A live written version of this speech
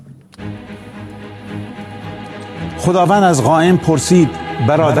خداوند از قائن پرسید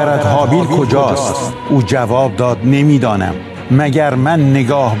برادرت هابیل کجاست؟ او جواب داد نمیدانم، مگر من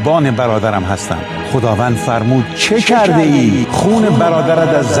نگاهبان برادرم هستم. خداوند فرمود چه کرده ای؟ خون برادرت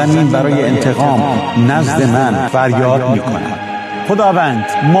از زمین برای انتقام نزد من فریاد می‌کند. خداوند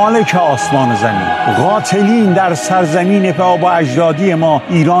مالک آسمان و زمین، قاتلین در سرزمین با اجدادی ما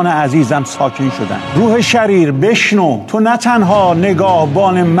ایران عزیزم ساکن شدند. روح شریر بشنو، تو نه تنها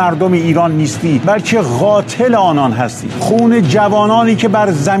نگاهبان مردم ایران نیستی، بلکه قاتل آنان هستی. خون جوانانی که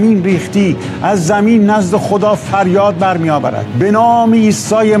بر زمین ریختی از زمین نزد خدا فریاد برمی آورد. به نام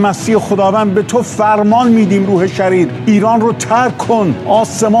عیسی مسیح خداوند به تو فرمان میدیم روح شریر، ایران رو ترک کن،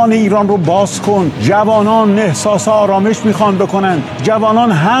 آسمان ایران رو باز کن. جوانان احساس آرامش میخوان بکنن،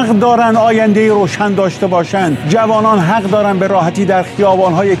 جوانان حق دارن آینده روشن داشته باشند، جوانان حق دارن به راحتی در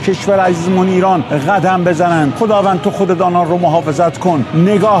خیابان‌های کشور عزیزمون ایران قدم بزنن. خداوند تو خودت آنان رو محافظت کن.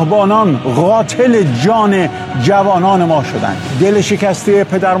 نگاهبانان قاتل جان جوانان ما شدن. دل شکسته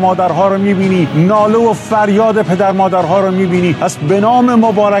پدر مادرها رو می‌بینی، ناله و فریاد پدر مادرها رو می‌بینی. پس به نام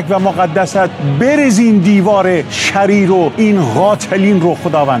مبارک و مقدست بریز این دیوار شریر و این قاتلین رو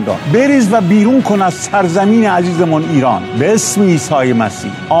خداوندا، بریز و بیرون کن از سرزمین عزیزمون ایران به اسم عیسی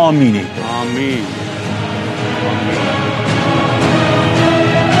مسیح. آمین. آمین.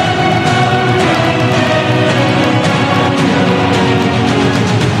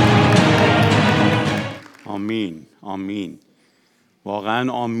 آمین. آمین.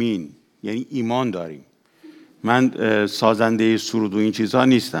 واقعا آمین. یعنی ایمان داریم. من سازنده سرود و این چیزها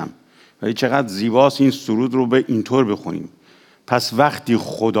نیستم، ولی چقدر زیباست این سرود رو به اینطور بخونیم. پس وقتی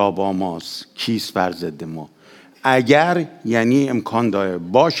خدا با ماست کیست بر ضد ما؟ اگر یعنی امکان داره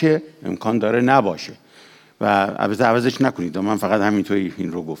باشه، امکان داره نباشه و عوضش نکنید. من فقط همینطوری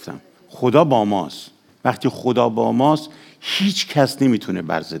این رو گفتم. خدا با ماست. وقتی خدا با ماست هیچ کس نمیتونه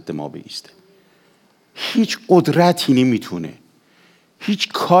بر ضد ما بایسته. هیچ قدرتی نمیتونه هیچ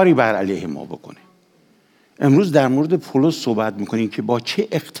کاری بر علیه ما بکنه. امروز در مورد پولس صحبت میکنیم که با چه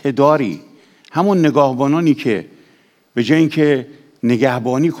اقتداری همون نگاهبانانی که به جای اینکه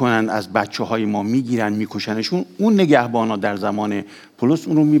نگهبانی کنن از بچه های ما میگیرن میکشنشون، اون نگهبانا در زمان پولس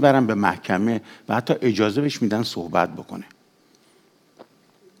اون رو میبرن به محکمه و حتی اجازه بهش میدن صحبت بکنه.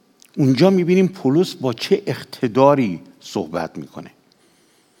 اونجا میبینیم پولس با چه اقتداری صحبت میکنه،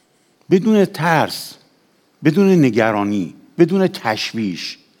 بدون ترس، بدون نگرانی، بدون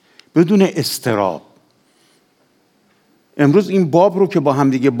تشویش، بدون اضطراب. امروز این باب رو که با هم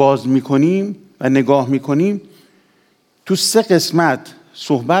دیگه باز میکنیم و نگاه میکنیم، تو 3 قسمت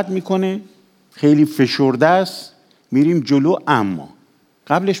صحبت میکنه، خیلی فشرده است. میریم جلو. اما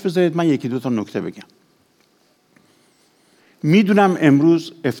قبلش بذارید من 1-2 تا نکته بگم. میدونم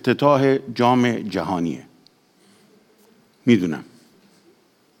امروز افتتاح جام جهانیه، میدونم،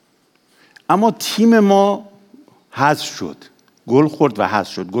 اما تیم ما حذف شد، گل خورد و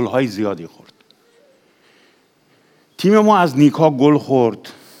حذف شد، گل‌های زیادی خورد. تیم ما از نیکا گل خورد،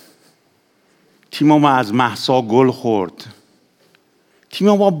 تیم ما از مهسا گل خورد، تیم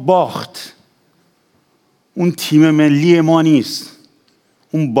ما باخت. اون تیم ملی ما نیست،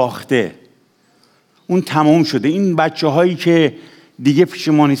 اون باخته، اون تمام شده. این بچه هایی که دیگه پیش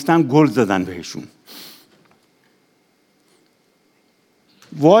ما نیستن گل زدن بهشون.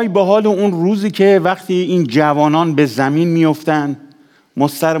 وای به حال اون روزی که وقتی این جوانان به زمین میافتن ما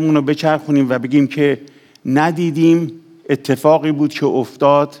سرمون رو بچرخونیم و بگیم که ندیدیم، اتفاقی بود که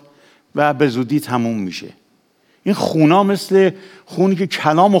افتاد و به زودی تموم میشه. این خونا مثل خونی که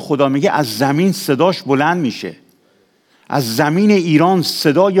کلام خدا میگه از زمین صداش بلند میشه. از زمین ایران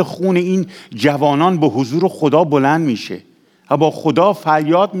صدای خون این جوانان به حضور خدا بلند میشه و با خدا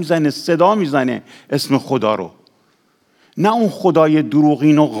فریاد میزنه، صدا میزنه اسم خدا رو. نه اون خدای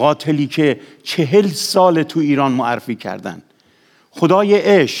دروغین و قاتلی که 40 سال تو ایران معرفی کردن. خدای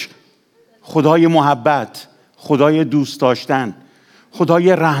عشق، خدای محبت، خدای دوست داشتن،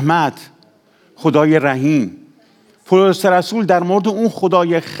 خدای رحمت، خدای رحیم. پولس رسول در مورد اون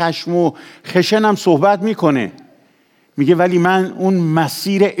خدای خشم و خشن هم صحبت میکنه. میگه ولی من اون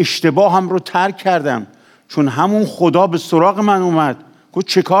مسیر اشتباهم رو ترک کردم، چون همون خدا به سراغ من اومد. گفت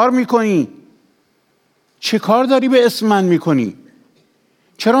چه کار میکنی؟ چه کار داری به اسم من میکنی؟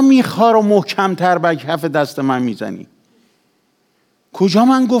 چرا میخوار و محکمتر به کف دست من میزنی؟ کجا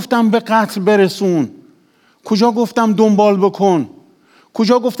من گفتم به قتل برسون؟ کجا گفتم دنبال بکن؟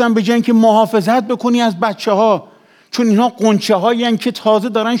 کجا گفتم به جای اینکه محافظت بکنی از بچه ها، چون اینا قنچه هایی هن که تازه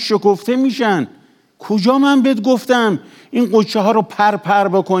دارن شکفته میشن؟ کجا من بهت گفتم این قنچه ها رو پر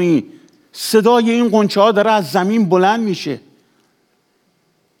بکنی؟ صدای این قنچه ها داره از زمین بلند میشه.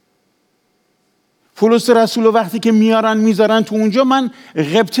 پولس رسول وقتی که میارن میذارن تو اونجا من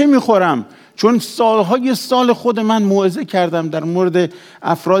غبطه میخورم، چون سالهای سال خود من موعظه کردم در مورد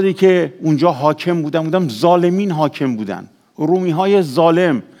افرادی که اونجا حاکم بودم ظالمین حاکم بودن، رومی‌های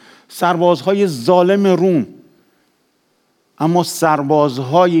ظالم، سربازهای ظالم روم. اما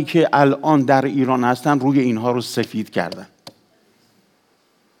سربازهایی که الان در ایران هستن روی اینها رو سفید کردن.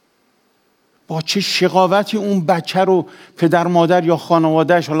 با چه شقاوتی اون بچه رو پدر مادر یا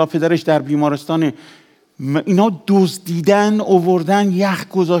خانوادهش، حالا پدرش در بیمارستان، اینا دزدیدن، آوردن، یخ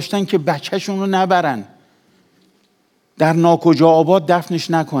گذاشتن که بچهشون رو نبرن، در ناکجا آباد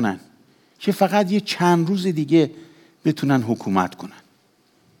دفنش نکنن که فقط یه چند روز دیگه بتونن حکومت کنن،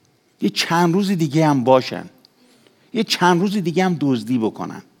 یه چند روز دیگه هم باشن، یه چند روز دیگه هم دزدی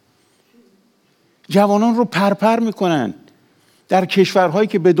بکنن. جوانان رو پرپر میکنن در کشورهایی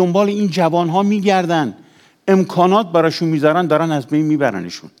که به دنبال این جوانها میگردن، امکانات براشون میذارن، دارن از بین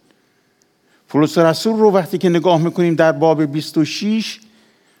میبرنشون. پولس رسول رو وقتی که نگاه میکنیم در باب 26،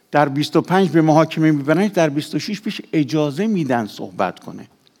 در 25 به محاکمه میبرن، در 26 پیش اجازه میدن صحبت کنه.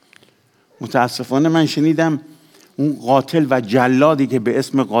 متاسفانه من شنیدم اون قاتل و جلادی که به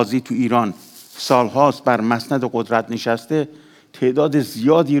اسم قاضی تو ایران سالهاست بر مسند قدرت نشسته، تعداد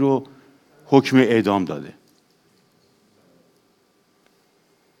زیادی رو حکم اعدام داده.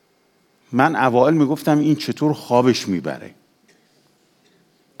 من اوائل میگفتم این چطور خوابش میبره،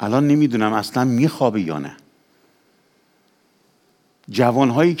 الان نمیدونم اصلا میخوابه یا نه.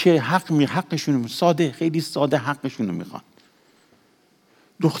 جوانهایی که حقشون ساده، خیلی ساده حقشون رو میخوان.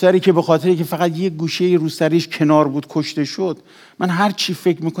 دختری که به خاطری که فقط یک گوشه روسریش کنار بود کشته شد. من هر چی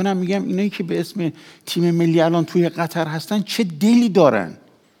فکر میکنم میگم اینایی که به اسم تیم ملی الان توی قطر هستن چه دلی دارن،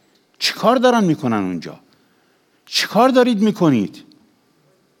 چه کار دارن میکنن اونجا، چه کار دارید میکنید؟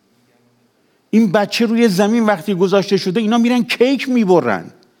 این بچه روی زمین وقتی گذاشته شده اینا میرن کیک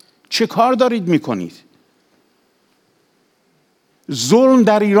میبرن، چه کار دارید میکنید؟ ظلم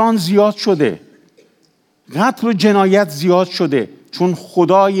در ایران زیاد شده، قتل و جنایت زیاد شده، چون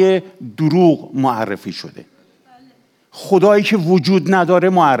خدای دروغ معرفی شده، خدایی که وجود نداره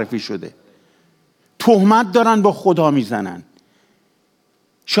معرفی شده. تهمت دارن با خدا میزنن.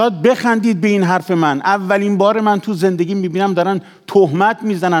 شاید بخندید به این حرف من، اولین بار من تو زندگی میبینم دارن تهمت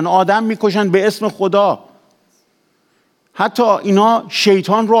میزنن، آدم میکشن به اسم خدا. حتی اینا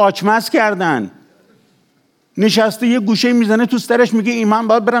شیطان رو آچمز کردن. نشسته یه گوشه میزنه تو سرش میگه من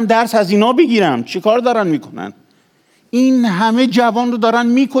باید برم درس از اینا بگیرم. چی کار دارن میکنن؟ این همه جوان رو دارن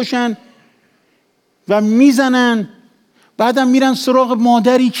میکشن و میزنن. بعدم میرن سراغ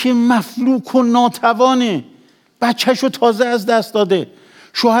مادری که مفلوک و ناتوانه، بچه‌شو تازه از دست داده،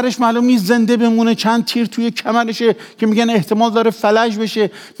 شوهرش معلوم نیست زنده بمونه، چند تیر توی کمرشه که میگن احتمال داره فلج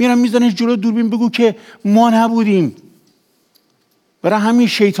بشه. میرن میزنش جلو دوربین بگو که ما نبودیم. برای همین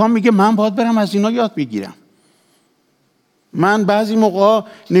شیطان میگه من باید برم از اینا یاد بگیرم. من بعضی موقع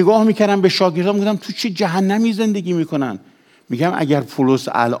نگاه میکردم به شاگردان، میگم تو چه جهنمی زندگی میکنن. میگم اگر پولس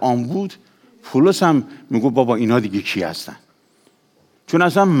الان بود، پولس هم میگو بابا اینا دیگه کی هستن؟ چون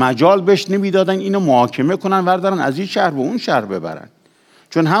اصلا مجال بهش نمیدادن اینو محاکمه کنن، وردارن از این شهر به اون شهر ببرن.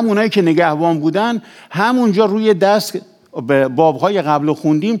 چون همونایی که نگهبان بودن همونجا روی دست به بابهای قبل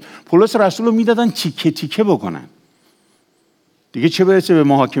خوندیم پولس رسول رو میدادن تیکه تیکه بکنن. دیگه چه برسه به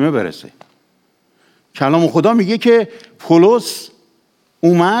محاکمه برسه. کلام خدا میگه که پولس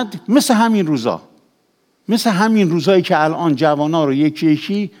اومد مثل همین روزایی که الان جوانا رو یکی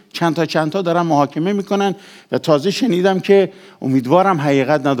یکی چند تا دارن محاکمه میکنن. و تازه شنیدم که امیدوارم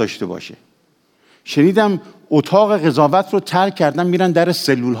حقیقت نداشته باشه، شنیدم اتاق قضاوت رو ترک کردن، میرن در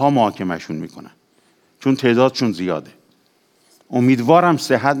سلول ها محاکمهشون میکنن چون تعدادشون زیاده. امیدوارم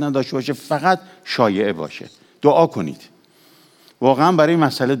صحت نداشته باشه، فقط شایعه باشه. دعا کنید، واقعا برای این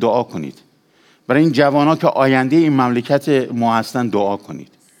مسئله دعا کنید. برای این جوانا که آینده این مملکت ما هستن دعا کنید.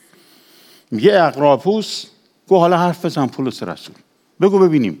 میگه اقراپوس گو حالا حرف بزن پولس رسول، بگو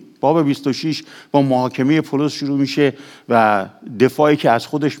ببینیم. باب 26 با محاکمه پولس شروع میشه و دفاعی که از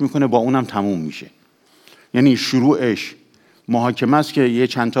خودش میکنه با اونم تموم میشه. یعنی شروعش محاکمه است که یه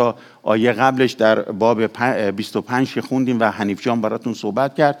چند تا آیه قبلش در باب 25 که خوندیم و حنیف جان براتون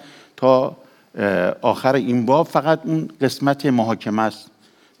صحبت کرد تا آخر این باب فقط اون قسمت محاکمه است.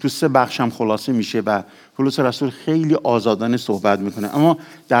 تو 3 بخش هم خلاصه میشه و پولس رسول خیلی آزادانه صحبت میکنه، اما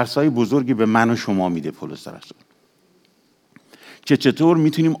درسای بزرگی به من و شما میده پولس رسول که چطور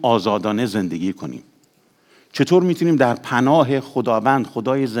میتونیم آزادانه زندگی کنیم، چطور میتونیم در پناه خداوند،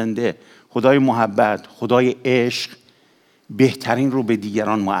 خدای زنده، خدای محبت، خدای عشق بهترین رو به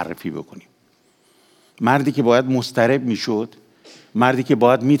دیگران معرفی بکنیم. مردی که باید مضطرب میشد، مردی که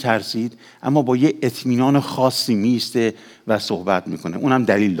باید میترسید، اما با یه اطمینان خاصی میسته و صحبت میکنه. اونم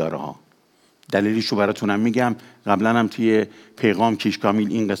دلیل داره ها، دلیلش رو براتونم میگم. قبلا هم توی پیغام کیش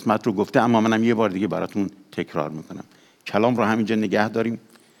کامیل این قسمت رو گفته، اما منم یه بار دیگه براتون تکرار میکنم. کلام رو همینجا نگه داریم.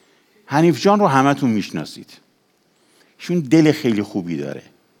 حنیف جان رو همتون میشناسید. ایشون دل خیلی خوبی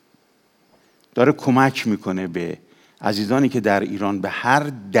داره کمک میکنه به عزیزانی که در ایران به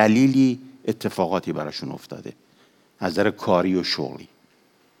هر دلیلی اتفاقاتی براشون افتاده، از نظر کاری و شغلی.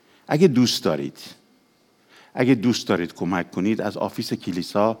 اگه دوست دارید کمک کنید، از آفیس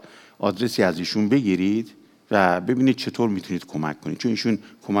کلیسا آدرسی از ایشون بگیرید و ببینید چطور میتونید کمک کنید، چون ایشون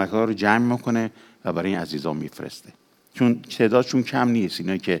کمک‌ها رو جمع میکنه و برای این عزیزان میفرسته. چون تعدادشون کم نیست،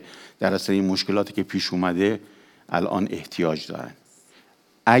 اینایی که در اثر این مشکلاتی که پیش اومده الان احتیاج دارن.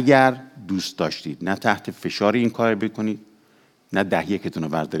 اگر دوست داشتید، نه تحت فشار این کار بکنید، نه 10-1 رو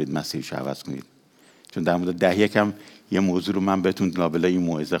بردارید مسیرش عوض کنید. چون در مورد 10-1 هم یه موضوع رو من بهتون لابلای این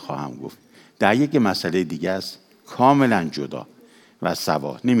موعظه خواهم گفت. 10-1 مسئله دیگه است، کاملا جدا و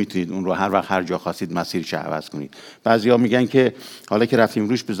سوا. نمیتونید اون رو هر وقت هر جا خواستید مسیرش عوض کنید. بعضیا میگن که حالا که رفتیم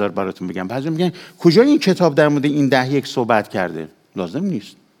روش بذار براتون بگم. بعضیا میگن کجا این کتاب در مورد این 10-1 صحبت کرده؟ لازم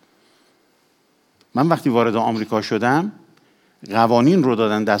نیست. من وقتی وارد آمریکا شدم، قوانین رو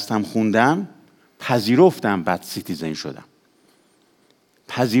دادن دستم، خوندم، پذیرفتم، بعد سیتیزن شدم.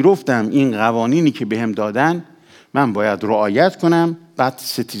 پذیرفتم این قوانینی که بهم دادن من باید رعایت کنم، بعد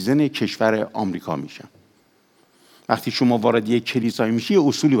سیتیزن کشور آمریکا میشم. وقتی شما وارد یک کلیسای میشی، یه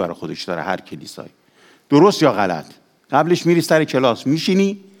اصولی برای خودش داره هر کلیسای، درست یا غلط. قبلش میری سر کلاس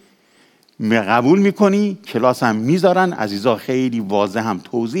میشینی، قبول میکنی، کلاس هم میذارن، عزیزا خیلی واضح هم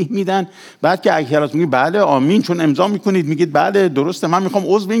توضیح میدن. بعد که اگه کلاس میگی بله آمین، چون امضا میکنید میگید بله درسته من میخوام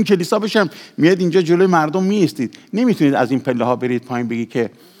عضو این کلیسا بشم، میاد اینجا جلوی مردم میایستید. نمیتونید از این پله ها برید پایین بگی که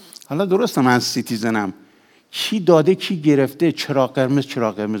حالا درسته من سیتیزنم، کی داده کی گرفته، چراغ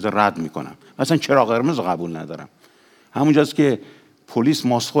قرمز رد میکنم، مثلا چراغ قرمز رو قبول ندارم. همونجاست که پلیس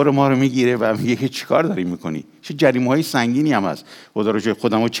ماسخور ما رو میگیره و میگه که چیکار داری میکنی. چه جریمه‌های سنگینی هم هست. خدا رو شکر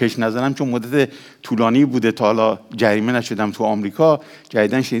خودمو چشم نزنم، چون مدت طولانی بوده تا حالا جریمه نشدم تو آمریکا.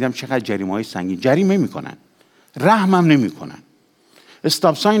 جدیدن شنیدم چقدر جریمه‌های سنگین. جریمه میکنن، رحمم نمیکنن.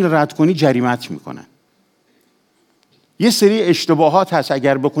 استاپ ساین رد کنی جریمت میکنن. یه سری اشتباهات هست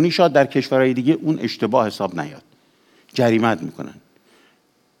اگر بکنی شاید در کشورهای دیگه اون اشتباه حساب نیاد، جریمت میکنن.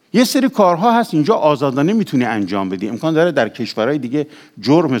 یه سری کارها هست اینجا آزادانه میتونی انجام بدی، امکان داره در کشورهای دیگه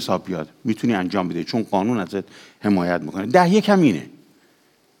جرم حساب بیاد، میتونی انجام بدی چون قانون ازت حمایت میکنه. 10-1 هم اینه،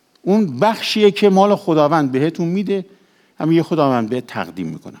 اون بخشیه که مال خداوند بهتون میده، همین یه خداوند بهت تقدیم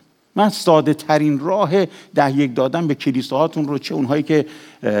میکنه. من ساده ترین راه 10-1 دادن به کلیساهاتون رو، چه اونهایی که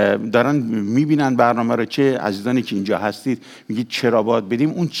دارن میبینن برنامه رو، چه عزیزانی که اینجا هستید میگید چرا باید بدیم،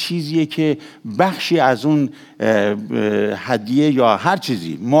 اون چیزیه که بخشی از اون هدیه یا هر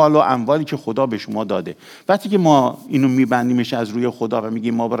چیزی، مال و اموالی که خدا به شما داده، وقتی که ما اینو میبندیمش از روی خدا و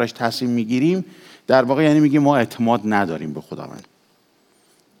میگیم ما براش تصمیم میگیریم، در واقع یعنی میگیم ما اعتماد نداریم به خداوند.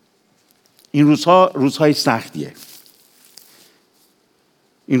 این روزها روزهای سختیه،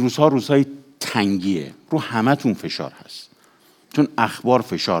 این روزها روزهای تنگیه، رو همتون فشار هست، چون اخبار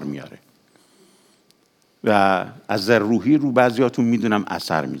فشار میاره و از نظر روحی رو بعضیاتون میدونم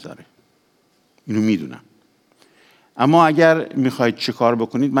اثر میذاره، اینو میدونم. اما اگر میخواید چه کار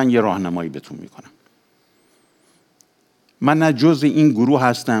بکنید، من یه راهنمایی بهتون میکنم. من نه جز این گروه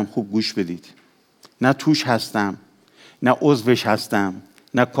هستم، خوب گوش بدید، نه توش هستم، نه عضوش هستم،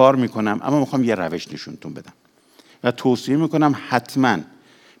 نه کار میکنم، اما میخوام یه روش نشونتون بدم و توصیه میکنم حتما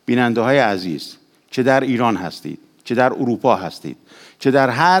بیننده های عزیز، چه در ایران هستید، چه در اروپا هستید، چه در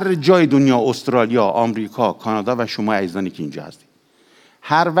هر جای دنیا، استرالیا، آمریکا، کانادا و شما عزیزانی که اینجا هستید،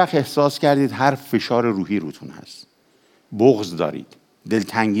 هر وقت احساس کردید هر فشار روحی روتون هست، بغض دارید،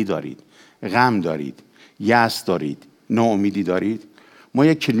 دلتنگی دارید، غم دارید، یأس دارید، ناامیدی دارید، ما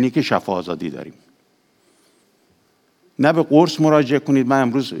یک کلینیک شفا آزادی داریم. نه به قرص مراجعه کنید. من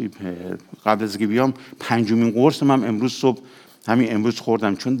امروز قبل از که بیام 5مین قرص من امروز صبح، همین امروز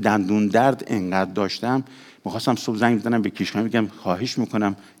خوردم، چون دندون درد انقدر داشتم میخواستم صبح زنگ بزنم به کشیش بگم خواهش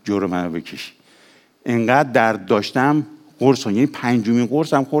میکنم جور منو بکشی، انقدر درد داشتم. قرص، یعنی 5مین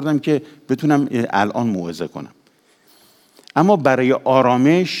قرص هم خوردم که بتونم الان موعظه کنم. اما برای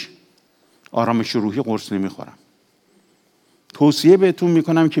آرامش روحی قرص نمیخورم. توصیه بهتون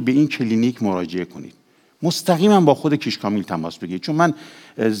میکنم که به این کلینیک مراجعه کنید، مستقیما با خود کیش کامیل تماس بگیرید، چون من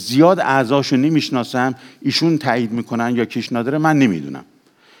زیاد اعضاشو نمیشناسم، ایشون تایید میکنن یا کیش نادره من نمیدونم،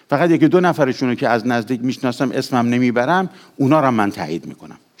 فقط 1-2 نفرشونو که از نزدیک میشناسم اسمم نمیبرم، اونا رو من تایید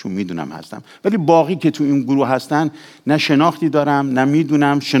میکنم چون میدونم هستم. ولی باقی که تو این گروه هستن نه شناختی دارم نه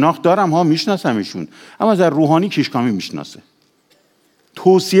میدونم، شناخت دارم ها، میشناسمشون، اما از روحانی کیش کامیل میشناسه.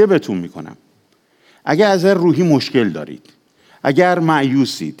 توصیه بهتون میکنم اگه از روحی مشکل دارید، اگر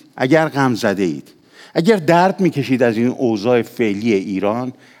مایوسید، اگر غم زده اید، اگر درد میکشید از این اوضاع فعلی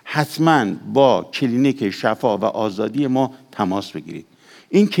ایران، حتما با کلینیک شفا و آزادی ما تماس بگیرید.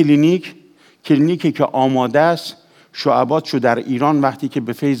 این کلینیکی که آماده است شعباتشو در ایران وقتی که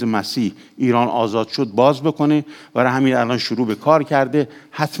به فیض مسیح ایران آزاد شد باز بکنه. برای همین الان شروع به کار کرده.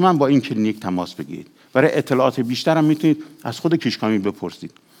 حتما با این کلینیک تماس بگیرید. برای اطلاعات بیشتر هم میتونید از خود کشکامی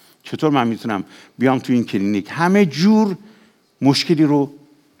بپرسید چطور من میتونم بیام تو این کلینیک. همه جور مشکلی رو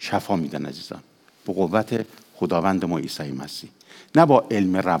شفا میدن عزیزان، به قوت خداوند ما عیسی مسیح، نه با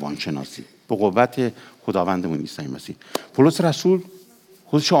علم روانشناسی، به قوت خداوندمون عیسی مسیح. پولس رسول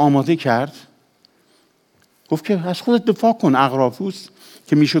خودش آماده کرد، گفت که از خودت دفاع کن. اغراپوس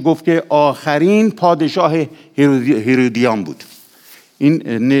که میشه گفت که آخرین پادشاه هرودیان بود. این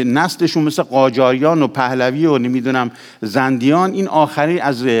نسلشون مثل قاجاریان و پهلوی و نمیدونم زندیان، این آخرین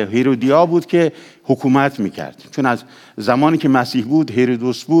از هرودیا بود که حکومت میکرد. چون از زمانی که مسیح بود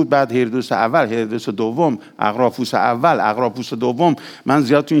هرودوس بود، بعد هرودوس اول، هرودوس دوم، اغراپوس اول، اغراپوس دوم. من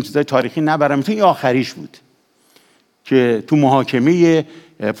زیاد تو این چیزای تاریخی نبرم، این آخریش بود که تو محاکمه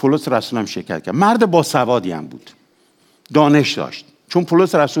پولس رسول هم شرکت کرد. مرد با سوادی هم بود، دانش داشت. چون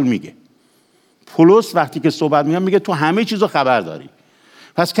پولس رسول میگه، پولس وقتی که صحبت میگه تو همه چیزو خبر داری.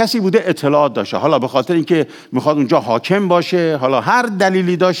 پس کسی بوده اطلاعات داشته، حالا به خاطر اینکه میخواد اونجا حاکم باشه، حالا هر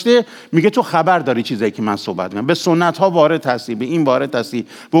دلیلی داشته، میگه تو خبر داری چیزایی که من صحبت میکنم، به سنت ها وارد هستی، به این وارد هستی،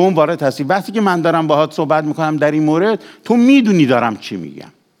 به اون وارد هستی. وقتی که من دارم باهات صحبت میکنم در این مورد، تو میدونی دارم چی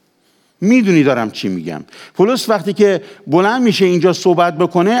میگم، میدونی دارم چی میگم. پولس وقتی که بلند میشه اینجا صحبت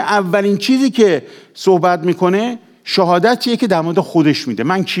بکنه، اولین چیزی که صحبت میکنه شهادتیه که در مورد خودش میده.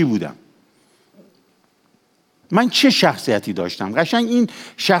 من کی بودم؟ من چه شخصیتی داشتم؟ قشنگ این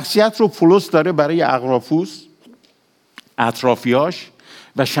شخصیت رو پولس داره برای اغراپوس، اطرافیاش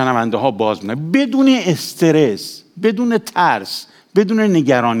و شنونده ها باز می‌کنه، بدون استرس، بدون ترس، بدون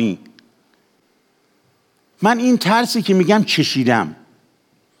نگرانی. من این ترسی که میگم چشیدم.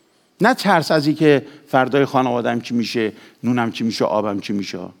 نه ترس از این که فردای خانواده‌ام چی میشه، نونم چی میشه، آبم چی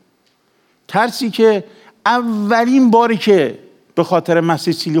میشه. ترسی که اولین باری که به خاطر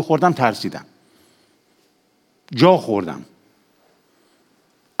مسیح سیلی خوردم ترسیدم، جا خوردم.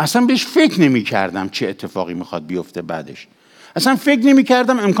 اصلا بهش فکر نمی کردم چه اتفاقی میخواد بیفته بعدش. اصلا فکر نمی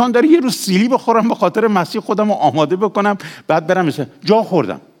کردم امکان داره یه روز سیلی بخورم به خاطر مسیح، خودم رو آماده بکنم بعد برم. مثلا جا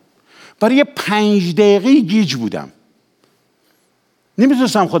خوردم. برای 5 دقیقه گیج بودم،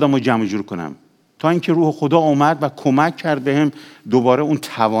 نمیتونستم خودم رو جمع جور کنم، تا اینکه روح خدا اومد و کمک کرد بهم دوباره اون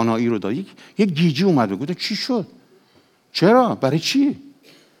توانایی رو داد. یک گیجی اومد و گفت چی شد؟ چرا؟ برای چی؟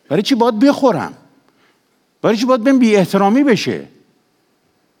 برای چی باید بخورم؟ برای چی باید بهم بی احترامی بشه؟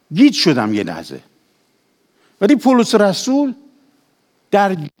 گیج شدم یه لحظه. ولی پولس رسول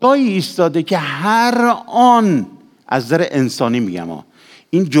در جایی ایستاده که هر آن، از نظر انسانی میگم،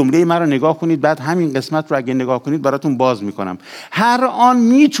 این جمله من رو نگاه کنید، بعد همین قسمت رو اگه نگاه کنید براتون باز میکنم. هر آن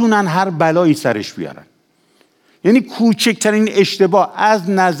میتونن هر بلایی سرش بیارن. یعنی کوچکترین اشتباه از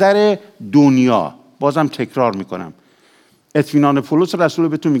نظر دنیا، بازم تکرار میکنم، اطمینان پولس رسول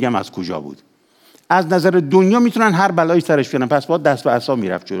بهتون میگم از کجا بود. از نظر دنیا میتونن هر بلایی سرش بیارن، پس باید دست به عصا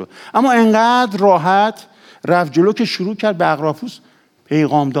میرفت جلو. اما انقدر راحت رفت جلو که شروع کرد به اغراپوس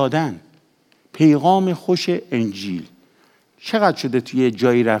پیغام دادن، پیغام خوش انجیل. چقدر شده توی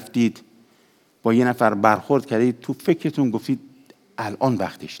جایی رفتید با یه نفر برخورد کردید، تو فکرتون گفتید الان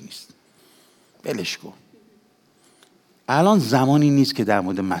وقتش نیست، ولش کن، الان زمانی نیست که در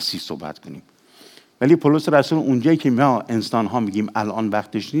مورد مسیح صحبت کنیم. ولی پولس رسول اونجایی که ما انسان ها میگیم الان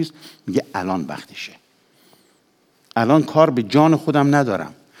وقتش نیست، میگه الان وقتشه. الان کار به جان خودم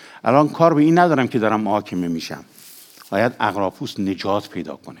ندارم، الان کار به این ندارم که دارم محاکمه میشم. باید اغراپوس نجات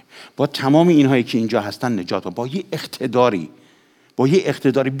پیدا کنه، با تمام اینهایی که اینجا هستن نجات، با یه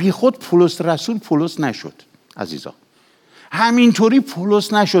اقتداری بی خود پولس رسول پولس نشد عزیزا. همینطوری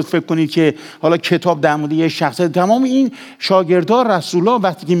پولس نشد. فکر کنید که حالا کتاب در مورد یه شخص، تمام این شاگردها رسولا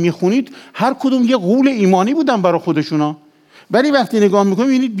وقتی که میخونید هر کدوم یه غول ایمانی بودن برای خودشونا، ولی وقتی نگاه میکنید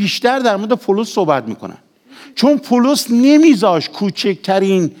میبینید بیشتر در مورد پولس صحبت میکنن، چون پولس نمیذاش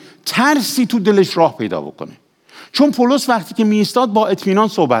کوچکترین ترسی تو دلش راه پیدا بکنه. چون پولس وقتی که میایستاد با اطمینان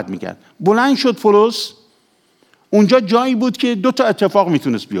صحبت میکرد. بلند شد پولس، اونجا جایی بود که 2 تا اتفاق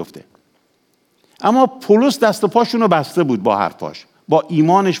میتونست بیفته، اما پولس دست و پاشونو بسته بود با حرفاش، با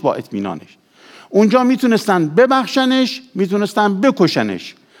ایمانش، با اطمینانش. اونجا میتونستن ببخشنش، میتونستن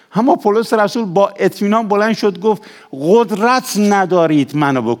بکشنش، اما پولس رسول با اطمینان بلند شد گفت قدرت ندارید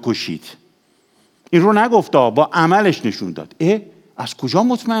منو بکشید. این رو نگفت، با عملش نشون داد. از کجا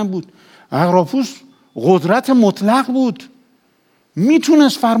مطمئن بود؟ اغراپوس قدرت مطلق بود،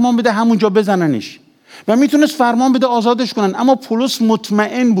 میتونست فرمان بده همونجا بزننش. و میتونست فرمان بده آزادش کنن، اما پولس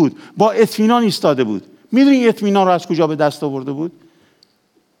مطمئن بود، با اطمینان ایستاده بود. میدونی این اطمینان رو از کجا به دست آورده بود؟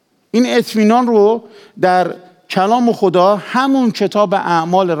 این اطمینان رو در کلام خدا، همون کتاب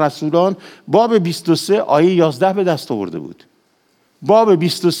اعمال رسولان باب 23 آیه 11 به دست آورده بود. باب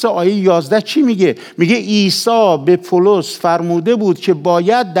 23 آیه 11 چی میگه؟ میگه عیسی به پولس فرموده بود که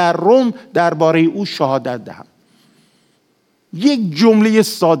باید در روم درباره او شهادت دهم. یک جمله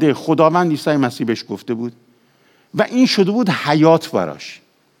ساده خداوند عیسی مسیح بهش گفته بود و این شده بود حیات براش،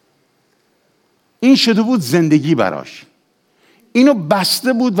 این شده بود زندگی براش. اینو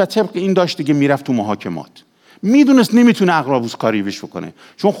بسته بود و طبق این داشته که میرفت تو محاکمات. میدونست نمیتونه اغراض کاری بهش بکنه،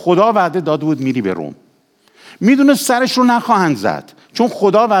 چون خدا وعده داده بود میری به روم. میدونست سرش رو نخواهند زد، چون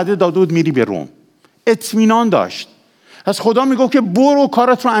خدا وعده داده بود میری به روم. اطمینان داشت. پس خدا میگه که برو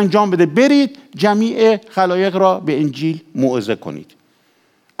کارت رو انجام بده، برید جمیع خلایق را به انجیل موعظه کنید.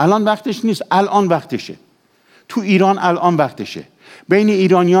 الان وقتش نیست، الان وقتشه. تو ایران الان وقتشه، بین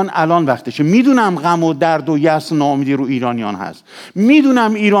ایرانیان الان وقتشه. میدونم غم و درد و یأس و ناامیدی رو ایرانیان هست.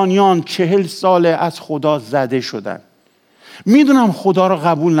 میدونم ایرانیان 40 ساله از خدا زده شدن. میدونم خدا رو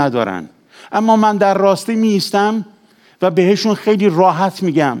قبول ندارن، اما من در راسته می ایستم و بهشون خیلی راحت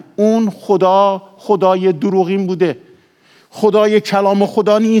میگم اون خدا خدای دروغین بوده، خدای کلام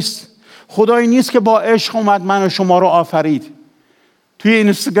خدا نیست، خدایی نیست که با عشق اومد من و شما رو آفرید. توی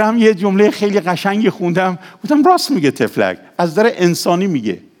اینستاگرام یه جمله خیلی قشنگی خوندم، گفتم راست میگه تفلک، از نظر انسانی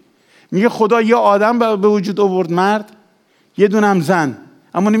میگه خدا یه آدم به وجود آورد مرد، یه دونم زن،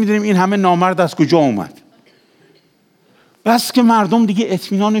 اما نمیدونیم این همه نامرد از کجا اومد. بس که مردم دیگه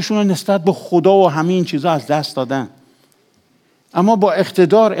اطمینانشون رو نسبت به خدا و همه این چیزا از دست دادن. اما با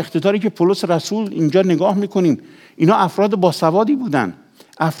اقتداری که پولس رسول اینجا نگاه میکنیم، اینا افراد باسوادی بودن،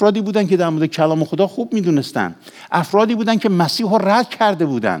 افرادی بودن که در مورد کلام خدا خوب میدونستن، افرادی بودن که مسیح رو رد کرده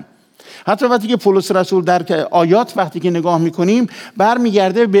بودن. حتی وقتی که پولس رسول در آیات وقتی که نگاه میکنیم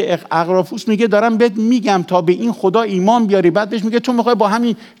برمیگرده به اغراپوس، میگه دارم بهت میگم تا به این خدا ایمان بیاری. بعد بهش میگه تو میخوای با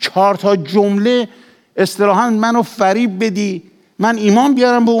همین 4 تا جمله اصطلاحاً منو فریب بدی من ایمان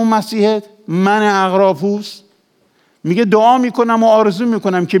بیارم به اون مسیحت؟ من اغراپوس میگه دعا میکنم و آرزو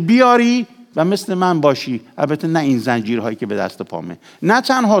میکنم که بیاری و مثل من باشی. البته نه این زنجیرهایی که به دست پامه، نه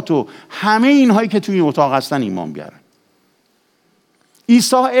تنها تو، همه اینهایی که توی این اتاق هستن ایمان بیارن.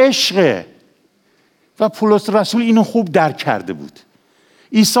 عیسی عشقه و پولس رسول اینو خوب درک کرده بود.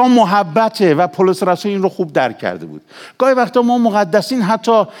 عیسی محبته و پولس رسول این رو خوب درک کرده بود. گاهی وقتا ما مقدسین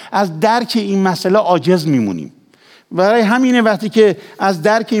حتی از درک این مسئله عاجز میمونیم. برای همینه وقتی که از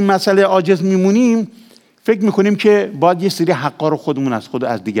درک این مسئله عاجز میمونیم فکر میکنیم که باید یه سری حقا رو خودمون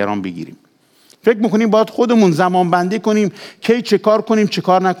از دیگران بگیریم. فکر میکنیم باید خودمون زمان بندی کنیم که چه کار کنیم چه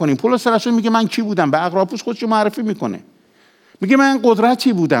کار نکنیم. پولس رسول میگه من کی بودم؟ به اغراپوس خودشو معرفی میکنه، میگه من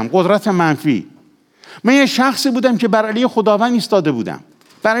قدرتی بودم، قدرت منفی. من یه شخصی بودم که بر علیه خداوند ایستاده بودم،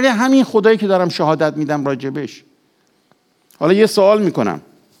 بر علیه همین خدایی که دارم شهادت میدم راجبش. حالا یه سوال میکنم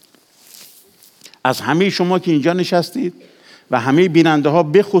از همه شما که اینجا نشستید و همه بیننده ها،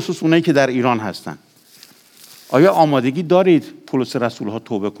 به خصوص اونایی که در ایران هستن، آیا آمادگی دارید پولس رسول ها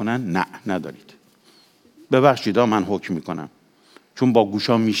توبه کنن؟ نه، ندارید. ببخشید من حکم میکنم چون با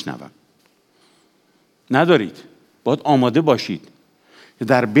گوشام میشنوم. ندارید. باید آماده باشید که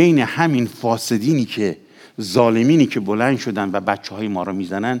در بین همین فاسدینی که ظالمینی که بلند شدن و بچه های ما رو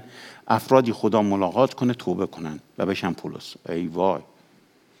میزنن افرادی خدا ملاقات کنه، توبه کنن و بشن پولس. ای وای،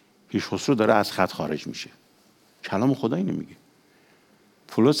 خسرو داره از خط خارج میشه. کلام خدا اینو میگه.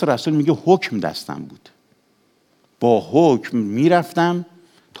 پولس رسول میگه حکم دستم بود، با حکم میرفتم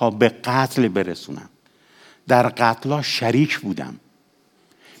تا به قتل برسونم. در قتل‌ها شریک بودم.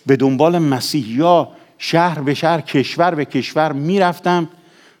 به دنبال مسیحیا شهر به شهر، کشور به کشور میرفتم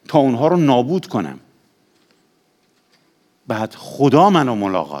تا اونها رو نابود کنم. بعد خدا منو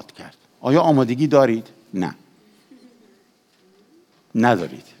ملاقات کرد. آیا آمادگی دارید؟ نه،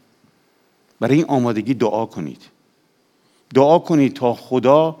 ندارید. برای این آمادگی دعا کنید. دعا کنید تا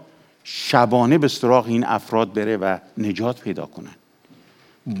خدا شبانه به سراغ این افراد بره و نجات پیدا کنن.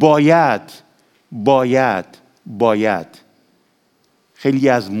 باید خیلی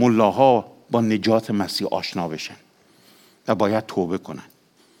از ملاها با نجات مسیح آشنا بشن و باید توبه کنن.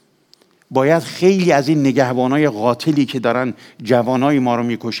 باید خیلی از این نگهبانای قاتلی که دارن جوانای ما رو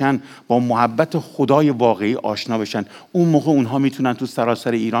میکشن با محبت خدای واقعی آشنا بشن. اون موقع اونها میتونن تو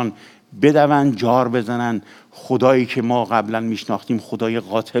سراسر ایران بدون جار بزنن خدایی که ما قبلا میشناختیم خدای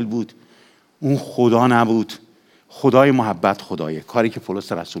قاتل بود، اون خدا نبود، خدای محبت خدایه. کاری که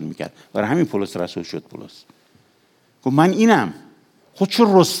پولس رسول میکرد. برای همین پولس رسول شد. پولس گفت من اینم.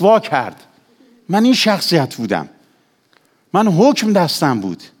 خودشو رسوا کرد. من این شخصیت بودم. من حکم دستم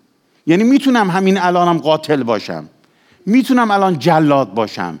بود. یعنی میتونم همین الانم قاتل باشم، میتونم الان جلاد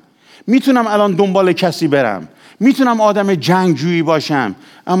باشم، میتونم الان دنبال کسی برم، میتونم آدم جنگجویی باشم،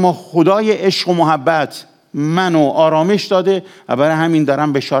 اما خدای عشق و محبت منو آرامش داده و برای همین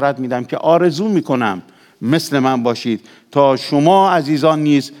دارم بشارت میدم که آرزو میکنم مثل من باشید تا شما عزیزان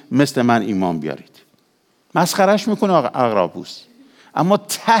نیز مثل من ایمان بیارید. مسخرش میکنه اغراپوس، اما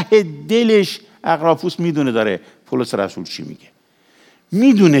ته دلش اغراپوس میدونه داره پولس رسول چی میگه،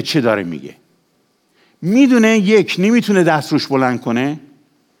 میدونه چه داره میگه، میدونه یک، نمیتونه دست روش بلند کنه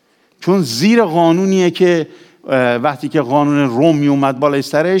چون زیر قانونیه که وقتی که قانون روم می اومد بالای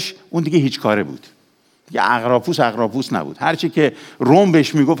سرش اون دیگه هیچ کاره بود، دیگه اغراپوس نبود، هرچی که روم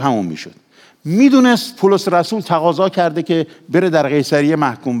بهش میگفت همون میشد. میدونست پولس رسول تقاضا کرده که بره در قیصریه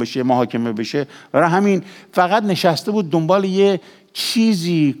محکوم بشه، محاکمه بشه، برای همین فقط نشسته بود دنبال یه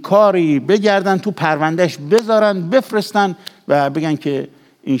چیزی، کاری بگردن تو پروندهش بذارن، بفرستن و بگن که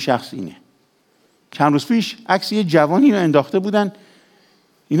این شخص اینه. چند روز پیش عکس یه جوانی رو انداخته بودن،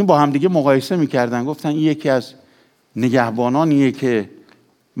 اینو با هم دیگه مقایسه میکردن، گفتن این یکی از نگهبانانیه که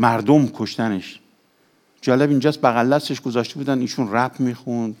مردم کشتنش. جالب اینجاست بغل دستش گذاشته بودن ایشون رپ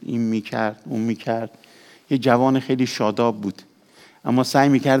میخوند، این میکرد اون میکرد، یه جوان خیلی شاداب بود، اما سعی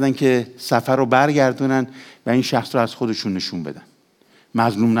میکردن که سفر رو برگردونن و این شخص رو از خودشون نشون بدن،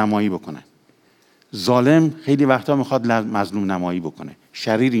 مظلوم نمایی بکنن. ظالم خیلی وقتا میخواد مظلوم نمایی بکنه،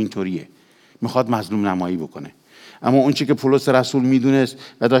 شریر اینطوریه، میخواد مظلوم نمایی بکنه. اما اون چی که پولس رسول میدونست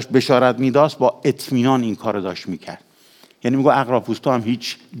و داشت بشارت میداد با اطمینان این کار داشت میکرد. یعنی میگه اغراپوس تو هم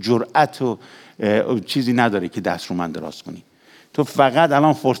هیچ جرأت و چیزی نداری که دست رو من دراز کنی، تو فقط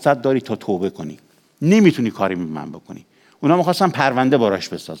الان فرصت داری تا توبه کنی، نمیتونی کاری به من بکنی. اونا میخواستن پرونده باراش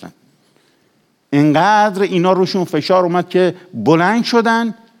بسازن، اینقدر اینا روشون فشار اومد که بلند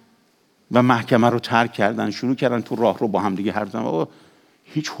شدن و محکمه رو ترک کردن، شروع کردن تو راه رو با هم دیگه حرف زدن.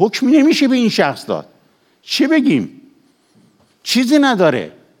 هیچ حکمی نمیشه به این شخص داد، چی بگیم؟ چیزی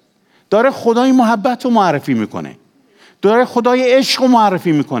نداره، داره خدای محبت رو معرفی میکنه، داره خدای عشق رو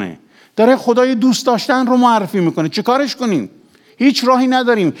معرفی میکنه، داره خدای دوست داشتن رو معرفی میکنه. چه کارش کنیم؟ هیچ راهی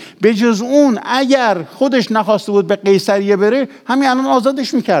نداریم به جز اون. اگر خودش نخواسته بود به قیصریه بره همین الان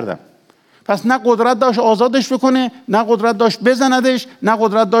آزادش میکردم. پس نه قدرت داشت آزادش بکنه، نه قدرت داشت بزندش، نه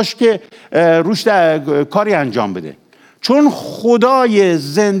قدرت داشت که روش کاری انجام بده، چون خدای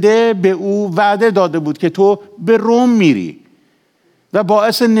زنده به او وعده داده بود که تو به روم میری و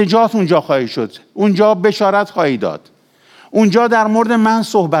باعث نجات اونجا خواهی شد، اونجا بشارت خواهی داد، اونجا در مورد من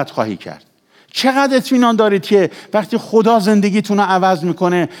صحبت خواهی کرد. چقدر اطمینان دارید که وقتی خدا زندگیتون رو عوض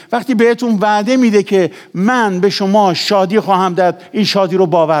میکنه، وقتی بهتون وعده میده که من به شما شادی خواهم داد، این شادی رو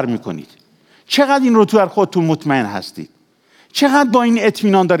باور میکنید؟ چقدر این رو تو خودتون مطمئن هستید؟ چقدر با این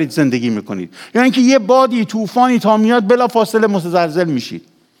اطمینان دارید زندگی میکنید؟ یعنی اینکه یه بادی طوفانی تا میاد بلا فاصله متزلزل میشید.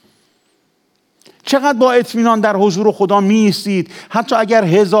 چقدر با اطمینان در حضور خدا میایستید، حتی اگر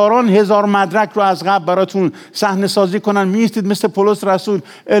هزاران هزار مدرک رو از قبل براتون صحنه سازی کنن، میایستید مثل پولس رسول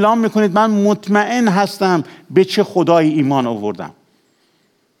اعلام میکنید من مطمئن هستم به چه خدایی ایمان آوردم.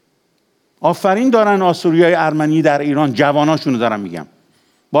 آفرین دارن آسوریای ارمنی در ایران، جواناشونو دارم میگم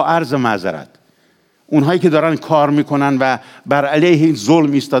با عرض معذرت، اونهایی که دارن کار میکنن و بر علیه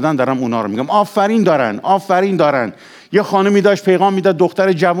ظلم ایستادن، دارم اونا رو میگم آفرین دارن، آفرین دارن. یه خانمی داشت پیغام میداد،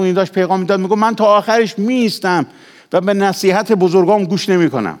 دختر جوانی داشت پیغام میداد، میگه من تا آخرش میایستم و به نصیحت بزرگام گوش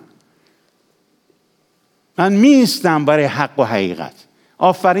نمیکنم، من میایستم برای حق و حقیقت.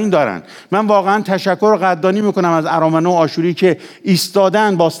 آفرین دارن. من واقعا تشکر و قدردانی میکنم از ارامنه و آشوری که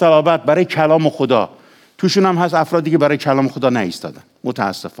ایستادن با صلابت برای کلام خدا. توشون هم هست افرادی که برای کلام خدا نایستادن،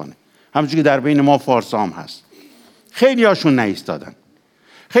 متاسفانه، همونجوری که در بین ما فارسا هم هست. خیلی هاشون نایستادن،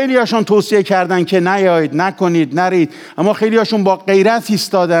 خیلی هاشون توصیه کردن که نیایید، نکنید، نرید، اما خیلی هاشون با غیرت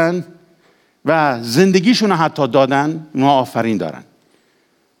ایستادن و زندگیشون حتی دادن. ما آفرین دارن.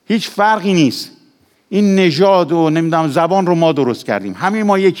 هیچ فرقی نیست. این نژاد و نمیدونم زبان رو ما درست کردیم، همه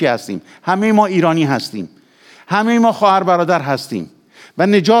ما یکی هستیم، همه ما ایرانی هستیم، همه ما خواهر برادر هستیم و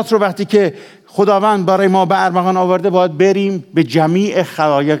نجات رو وقتی که خداوند برای ما به ارمغان آورده باید بریم به جمیع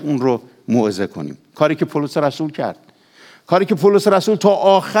خلایق اون رو موعظه کنیم. کاری که پولس رسول کرد، کاری که پولس رسول تا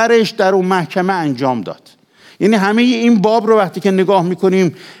آخرش در اون محکمه انجام داد. یعنی همه این باب رو وقتی که نگاه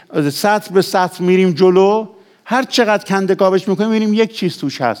میکنیم سطر به سطر میریم جلو، هر چقدر کندکاوش میکنیم میبینیم یک چیز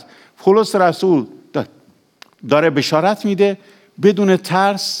توش هست. پولس رسول داره بشارت میده بدون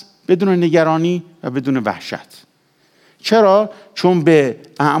ترس، بدون نگرانی و بدون وحشت. چرا؟ چون به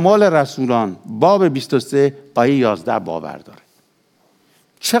اعمال رسولان باب 23 آیه 11 باور داره.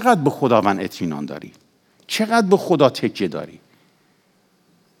 چقدر به خداوند اطمینان داری؟ چقدر به خدا تکیه داری؟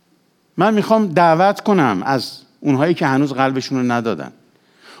 من میخوام دعوت کنم از اونهایی که هنوز قلبشون رو ندادن،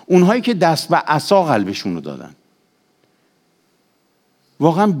 اونهایی که دست به عصا قلبشون رو دادن.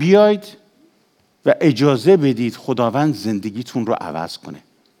 واقعا بیاید و اجازه بدید خداوند زندگیتون رو عوض کنه،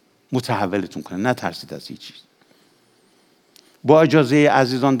 متحولتون کنه. نترسید از هیچ چیز. با اجازه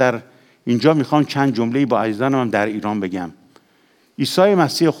عزیزان در اینجا میخوام چند جمله‌ای با عزیزانم در ایران بگم. عیسی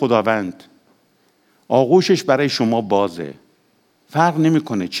مسیح خداوند آغوشش برای شما بازه. فرق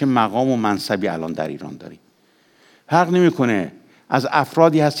نمیکنه چه مقام و منصبی الان در ایران داری. فرق نمیکنه از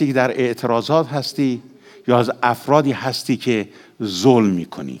افرادی هستی که در اعتراضات هستی یا از افرادی هستی که ظلم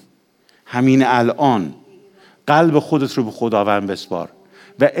میکنی. همین الان قلب خودت رو به خداوند بسپار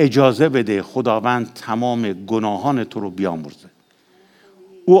و اجازه بده خداوند تمام گناهان تو رو بیامرزه.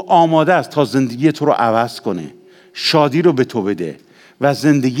 او آماده است تا زندگی تو رو عوض کنه، شادی رو به تو بده و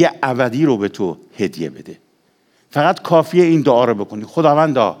زندگی ابدی رو به تو هدیه بده. فقط کافیه این دعا رو بکنی: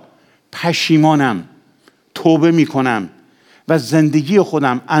 خداوندا پشیمانم، توبه میکنم و زندگی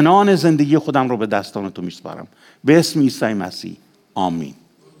خودم، عنان زندگی خودم رو به دستان تو میسپارم. به اسم عیسی مسیح، آمین.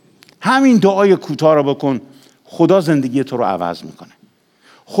 همین دعای کوتاه رو بکن، خدا زندگی تو رو عوض میکنه.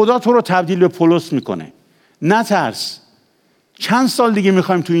 خدا تو رو تبدیل به پولس میکنه. نترس. چند سال دیگه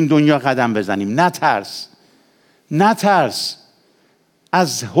میخوایم تو این دنیا قدم بزنیم. نترس. نترس.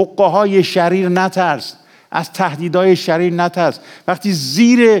 از حقه‌های شریر نترس. از تهدیدهای شریر نترس. وقتی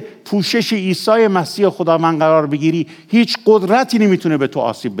زیر پوشش عیسی مسیح خداوند قرار بگیری، هیچ قدرتی نمیتونه به تو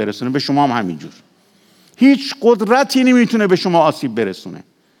آسیب برسونه. به شما هم همینجور. هیچ قدرتی نمیتونه به شما آسیب برسونه.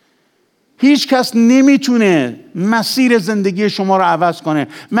 هیچ کس نمیتونه مسیر زندگی شما رو عوض کنه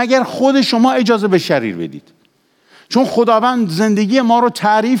مگر خود شما اجازه به شریر بدید. چون خداوند زندگی ما رو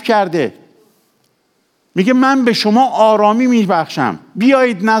تعریف کرده. میگه من به شما آرامی میبخشم،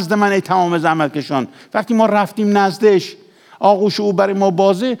 بیایید نزد من ای تمام زحمتکشان. وقتی ما رفتیم نزدش، آغوش او برای ما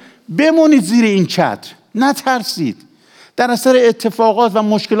بازه، بمونید زیر این چتر، نترسید. در اثر اتفاقات و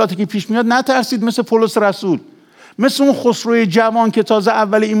مشکلاتی که پیش میاد نترسید. مثل پولس رسول، مثل اون خسروی جوان که تازه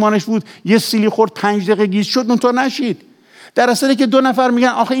اول ایمانش بود، یه سیلی خورد 5 دقیقه گیج شد، اونطور نشید. در اثری که 2 نفر میگن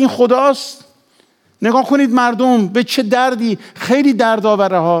آخه این خداست. نگاه کنید مردم به چه دردی. خیلی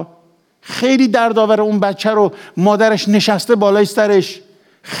دردآوره ها، خیلی دردآوره. اون بچه رو مادرش نشسته بالای سرش،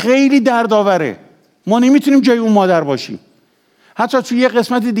 خیلی دردآوره. ما نمیتونیم جای اون مادر باشیم. حتی تو یه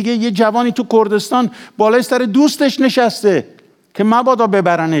قسمت دیگه یه جوانی تو کردستان بالای سر دوستش نشسته که مبادا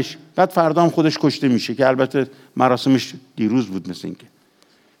ببرنش، بعد فردا هم خودش کشته میشه، که البته مراسمش دیروز بود. مثل اینکه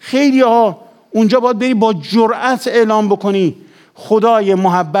خیلی ها اونجا باید بری با جرأت اعلام بکنی خدای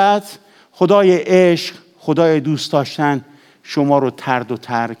محبت، خدای عشق، خدای دوست داشتن شما رو طرد و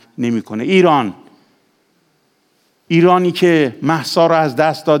ترک نمیکنه. ایرانی که مهسا رو از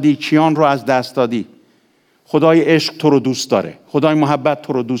دست دادی، کیان رو از دست دادی، خدای عشق تو رو دوست داره، خدای محبت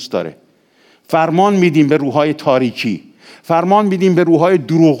تو رو دوست داره. فرمان میدیم به روحای تاریکی، فرمان میدیم به روحای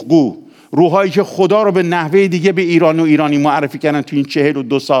دروغگو، روحایی که خدا رو به نحوه دیگه به ایران و ایرانی معرفی کردن تو این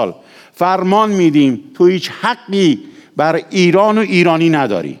 42 سال. فرمان میدیم تو هیچ حقی بر ایران و ایرانی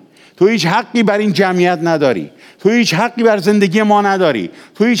نداری. تو هیچ حقی بر این جمعیت نداری. تو هیچ حقی بر زندگی ما نداری.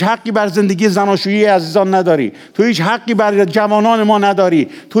 تو هیچ حقی بر زندگی زناشویی عزیزان نداری. تو هیچ حقی بر جوانان ما نداری.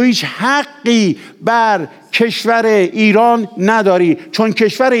 تو هیچ حقی بر کشور ایران نداری، چون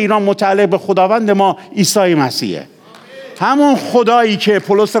کشور ایران متعلق به خداوند ما عیسی مسیحه. همون خدایی که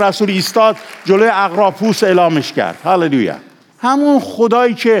پولس رسول ایستاد جلوی اغراپوس اعلامش کرد. هللویا. همون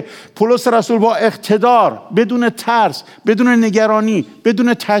خدایی که پولس رسول با اقتدار، بدون ترس، بدون نگرانی،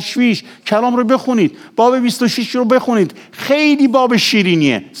 بدون تشویش، کلام رو بخونید. باب 26 رو بخونید. خیلی باب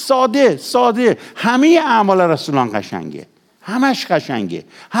شیرینیه، ساده. همه اعمال رسولان قشنگه، همش قشنگه،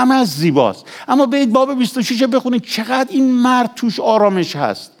 همش زیباست. اما برید باب 26 رو بخونید، چقدر این مرد توش آرامش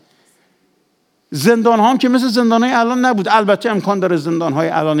هست. زندان ها هم که مثل زندان های الان نبود. البته امکان داره زندان های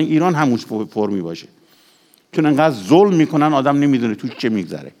الان ایران هموش فرمی باشه، چون انقدر ظلم میکنن آدم نمیدونه توش چه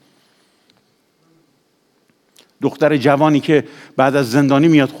میگذره. دختر جوانی که بعد از زندانی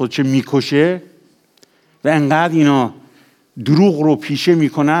میاد خودش میکشه و انقدر اینا دروغ رو پیشه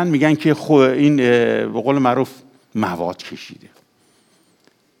میکنن، میگن که این به قول معروف مواد کشیده.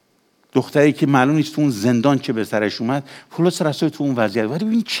 دختری که معلوم نیست تو اون زندان چه به سرش اومد، پولس رسول تو اون وضعیت. ولی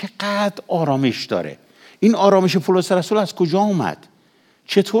ببین چقدر آرامش داره. این آرامش پولس رسول از کجا اومد؟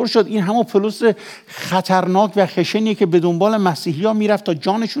 چطور شد؟ این همون پولس خطرناک و خشنیه که به دنبال مسیحی‌ها میرفت تا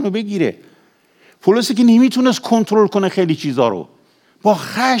جانشون رو بگیره. پولسی که نمیتونست کنترل کنه خیلی چیزا رو، با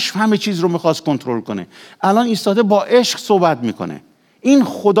خشم همه چیز رو میخواست کنترل کنه. الان ایستاده با عشق صحبت میکنه. این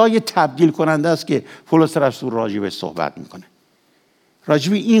خدای تبدیل کننده است که پولس رسول راجبه صحبت میکنه.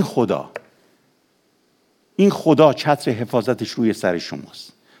 راجبه این خدا چتر حفاظتش روی سر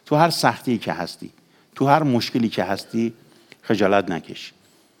شماست. تو هر سختی که هستی، تو هر مشکلی که هستی، خجالت نکش.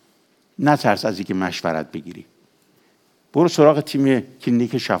 نترس از اینکه مشورت بگیری. برو سراغ تیم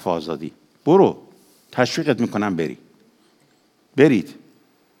کلینیک شفا آزادی. برو، تشویقت میکنم برید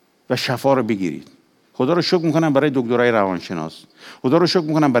و شفا رو بگیرید. خدا رو شکر میکنم برای دکترای روانشناس، خدا رو شکر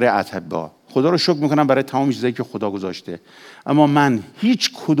میکنم برای اطباء، خدا رو شکر میکنم برای تمام چیزایی که خدا گذاشته. اما من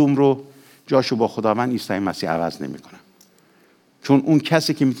هیچ کدوم رو جاشو با خداوند عیسی مسیح عوض نمیکنم. چون اون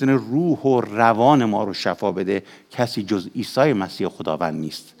کسی که میتونه روح و روان ما رو شفا بده کسی جز عیسی مسیح خداوند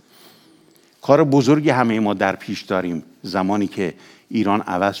نیست. کار بزرگی همه ما در پیش داریم زمانی که ایران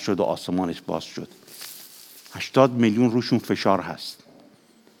عوض شد و آسمانش باز شد. 80 میلیون روشون فشار هست.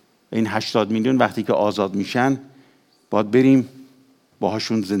 این 80 میلیون وقتی که آزاد میشن باید بریم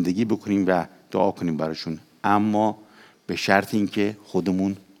باهاشون زندگی بکنیم و دعا کنیم براشون، اما به شرط اینکه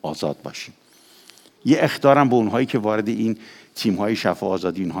خودمون آزاد باشیم. یه اخطارم به اونهایی که وارد این تیم‌های شفا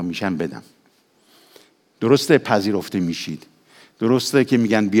آزادی اینها میشن بدم. درسته پذیرفته میشید، درسته که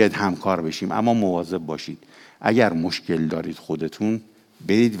میگن بیاید همکار بشیم، اما مواظب باشید. اگر مشکل دارید خودتون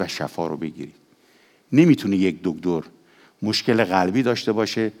برید و شفا رو بگیرید. نمیتونه یک دکتر مشکل قلبی داشته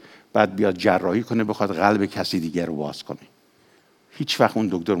باشه بعد بیاد جراحی کنه بخواد قلب کسی دیگر رو باز کنه. هیچ وقت اون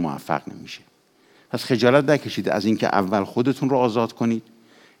دکتر موفق نمیشه. پس خجالت نکشید از اینکه اول خودتون رو آزاد کنید،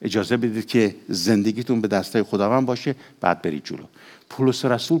 اجازه بدید که زندگیتون به دستای خداوند باشه، بعد برید جلو. پولس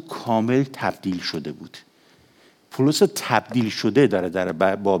رسول کامل تبدیل شده بود. پولس تبدیل شده داره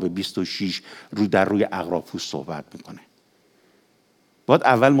در باب 26 در روی اغراپوس صحبت میکنه. باید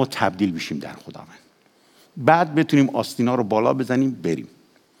اول ما تبدیل بشیم در خداوند، بعد بتونیم آستینا رو بالا بزنیم بریم،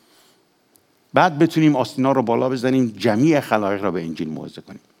 بعد بتونیم آستینا رو بالا بزنیم جمیع خلایق را به انجیل موعظه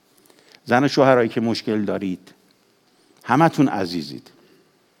کنیم. زن و شوهرایی که مشکل دارید همتون عزیزید،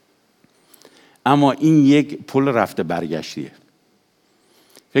 اما این یک پل رفته برگشتیه.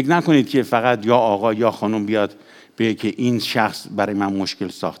 فکر نکنید که فقط یا آقا یا خانم بیاد بگه که این شخص برای من مشکل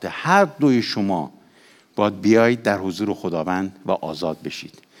ساخته. هر دوی شما باید بیایید در حضور خداوند و آزاد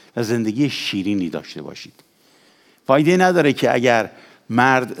بشید و زندگی شیرینی داشته باشید. فایده نداره که اگر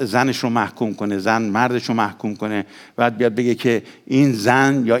مرد زنش رو محکوم کنه، زن مردش رو محکوم کنه، بعد بیاد بگه که این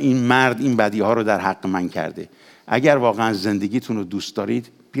زن یا این مرد این بدی ها رو در حق من کرده. اگر واقعا زندگیتون رو دوست دارید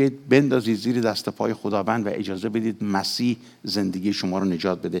بیاید بندازید زیر دست پای خداوند و اجازه بدید مسیح زندگی شما رو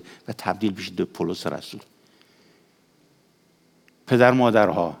نجات بده و تبدیل بشید به پولس رسول. پدر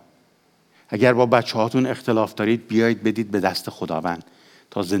مادرها اگر با بچه هاتون اختلاف دارید بیایید بدید به دست خداوند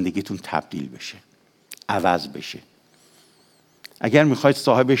تا زندگیتون تبدیل بشه، عوض بشه. اگر میخواید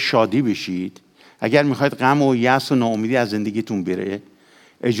صاحب شادی بشید، اگر میخواید غم و یأس و ناامیدی از زندگیتون بره،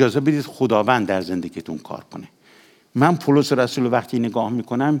 اجازه بدید خداوند در زندگیتون کار کنه. من پولس رسول وقتی نگاه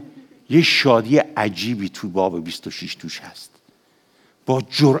میکنم یه شادی عجیبی تو باب 26 توش هست. با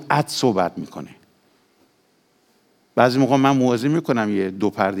جرأت صحبت میکنه. بعضی موقع من موعظه میکنم یه دو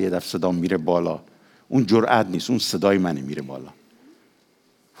پرده یه دفعه صدا میره بالا، اون جرأت نیست، اون صدای منه میره بالا.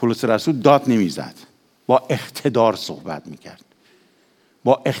 پولس رسول داد نمیزد، با اقتدار صحبت میکرد،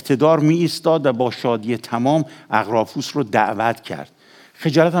 با اقتدار می ایستاد و با شادی تمام اغراپوس رو دعوت کرد.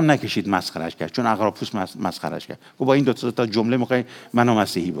 خجالت هم نکشید مسخرش کرد، چون اغراپوس مسخرش کرد. و با این دو تا جمله میخوای منو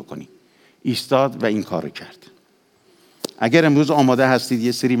مسیحی بکنی. ایستاد و این کارو کرد. اگر امروز آماده هستید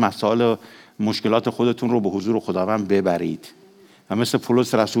یه سری مسائل و مشکلات خودتون رو به حضور خداوند ببرید و مثل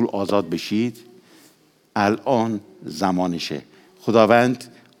پولس رسول آزاد بشید، الان زمانشه. خداوند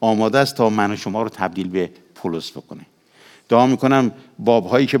آماده است تا من و شما رو تبدیل به پولس بکنه. دعا میکنم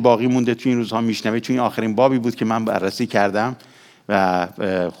باب‌هایی که باقی مونده تو این روزها میشنوید، چون این آخرین بابی بود که من بررسی کردم و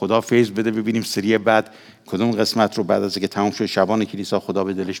خدا فیض بده ببینیم سری بعد کدوم قسمت رو بعد از اینکه تمام شد شبان کلیسا خدا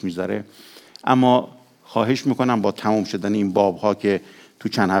به دلش میذاره. اما خواهش میکنم با تمام شدن این باب‌ها که تو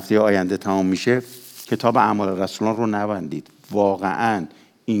چند هفته آینده تمام میشه کتاب اعمال رسولان رو نبندید. واقعا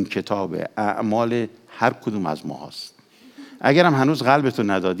این کتاب اعمال هر کدوم از ما هست. اگرم هنوز قلبتو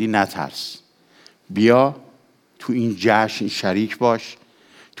ندادی نترس، بیا تو این جشن شریک باش،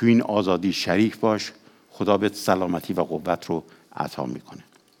 تو این آزادی شریک باش. خدا بهت سلامتی و قوت رو عطا میکنه.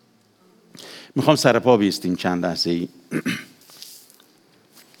 میخوام سر پا بیستیم چند لحظه ای.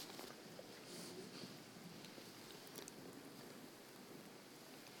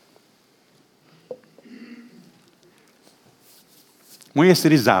 ما یه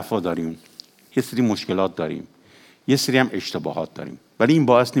سری ضعف‌ها داریم، یه سری مشکلات داریم، یه سری هم اشتباهات داریم، ولی این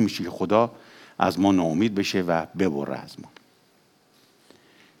باعث نمیشه که خدا از ما ناامید بشه و ببره از ما.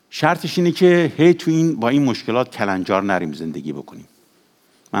 شرطش اینه که با این مشکلات کلنجار نریم زندگی بکنیم.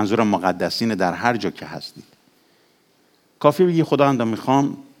 منظورم مقدسین در هر جا که هستید. کافی بگی خداوند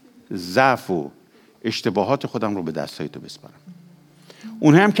میخوام ضعف و اشتباهات خودم رو به دستای تو بسپارم.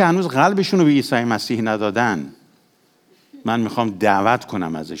 اونها هم که هنوز قلبشون رو به عیسی مسیح ندادن، من میخوام دعوت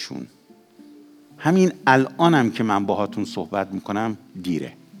کنم ازشون همین الانم که من باهاتون صحبت میکنم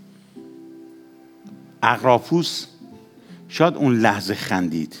دیره. اغراپوس شاید اون لحظه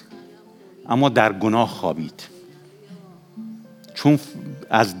خندید، اما در گناه خوابید، چون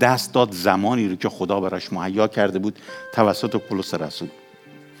از دست داد زمانی رو که خدا براش مهیا کرده بود توسط پولس رسول.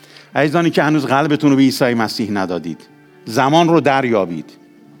 عزیزانی که هنوز قلبتون رو به عیسی مسیح ندادید، زمان رو دریابید.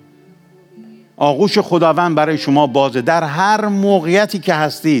 آغوش خداوند برای شما بازه. در هر موقعیتی که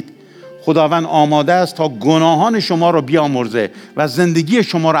هستید خداوند آماده است تا گناهان شما رو بیامرزه و زندگی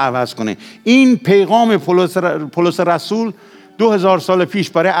شما رو عوض کنه. این پیغام پولس رسول 2000 سال پیش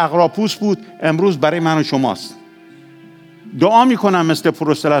برای اغراپوس بود، امروز برای من و شماست. دعا میکنم مثل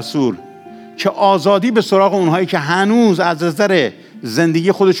پولس رسول که آزادی به سراغ اونهایی که هنوز از نظر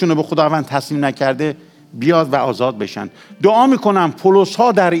زندگی خودشون رو به خداوند تسلیم نکرده بیاد و آزاد بشن. دعا میکنم پولس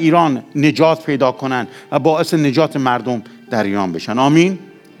ها در ایران نجات پیدا کنن و باعث نجات مردم در ایران بشن. آمین.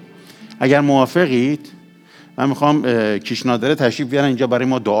 اگر موافقید من میخوام کشنادره تشریف بیارن اینجا برای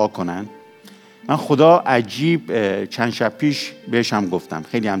ما دعا کنن. من خدا عجیب چند شب پیش بهش هم گفتم،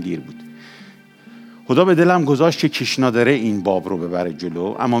 خیلی هم دیر بود. خدا به دلم گذاشت که کشنادره این باب رو ببره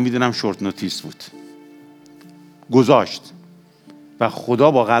جلو، اما میدونم شورت نوتیس بود. گذاشت و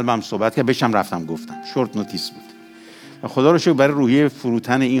خدا با قلبم صحبت کرد، بهشم رفتم گفتم شورت نوتیس بود و خدا رو شکر برای روحیه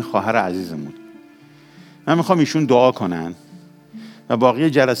فروتن این خواهر عزیزمون. من میخوام ایشون دعا کنن و باقی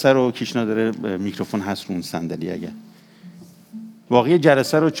جلسه رو کشنادره میکروفون هست رو اون صندلی، اگه باقی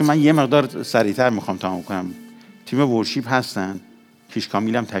جلسه رو، چون من یه مقدار سریعتر میخوام تمام کنم، تیم ورشیپ هستن، کیش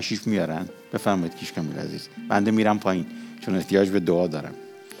کامیل هم تشریف میارن. بفرمایید کیش کامیل عزیز. بنده میرم پایین چون احتیاج به دعا دارم.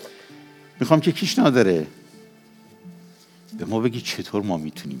 میخوام که کشنادره به ما بگی چطور ما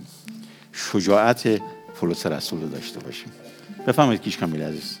میتونیم شجاعت پولس رسول رو داشته باشیم. بفرمایید کیش کامیل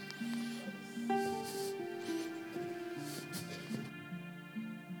عزیز.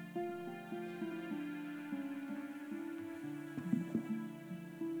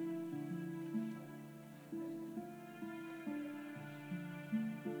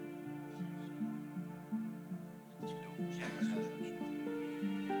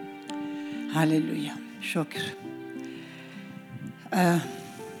 هللویا، شکر.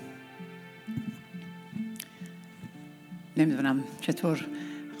 نمیدونم چطور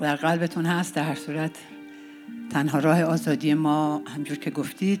در قلبتون هست. در هر صورت تنها راه آزادی ما همجور که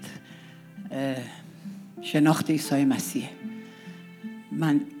گفتید شناخت عیسی مسیح.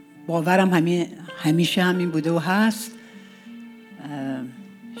 من باورم همیشه همین بوده و هست.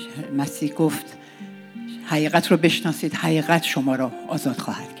 مسیح گفت حقیقت رو بشناسید، حقیقت شما را آزاد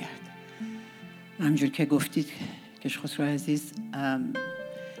خواهد کرد. همجور که گفتید کشیش خسرو عزیز،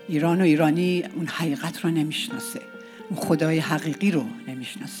 ایران و ایرانی اون حقیقت رو نمیشناسه، اون خدای حقیقی رو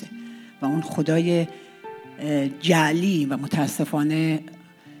نمیشناسه و اون خدای جعلی و متاسفانه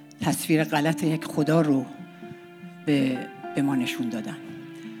تصویر غلط یک خدا رو به ما نشون دادن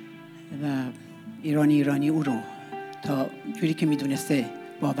و ایرانی او رو تا جوری که میدونسته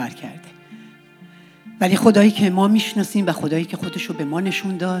باور کرده. ولی خدایی که ما میشناسیم و خدایی که خودش رو به ما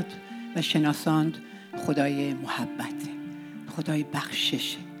نشون داد و شناساند خدای محبته، خدای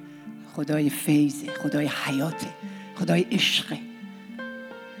بخششه، خدای فیضه، خدای حیاته، خدای عشقه.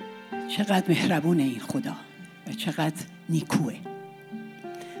 چقدر مهربونه این خدا و چقدر نیکوه.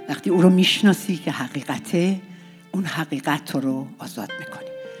 وقتی او رو میشناسی که حقیقته، اون حقیقت تو رو آزاد میکنی.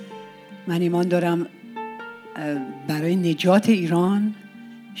 من ایمان دارم برای نجات ایران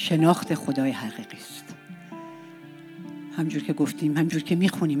شناخت خدای حقیقی است. همجور که گفتیم، همجور که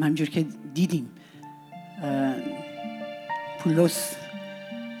میخونیم، همجور که دیدیم، پولس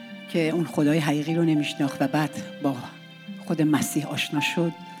که اون خدای حقیقی رو نمیشناخت و بعد با خود مسیح آشنا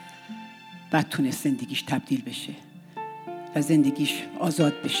شد، بعد تونست زندگیش تبدیل بشه و زندگیش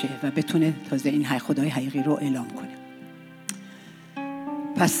آزاد بشه و بتونه تازه این خدای حقیقی رو اعلام کنه.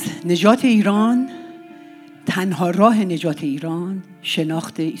 پس نجات ایران، تنها راه نجات ایران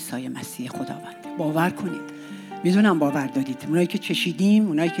شناخت عیسی مسیح خداوند. باور کنید، میدونم باور دارید. اونایی که چشیدیم،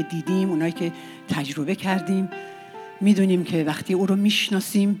 اونایی که دیدیم، اونایی که تجربه کردیم، میدونیم که وقتی او رو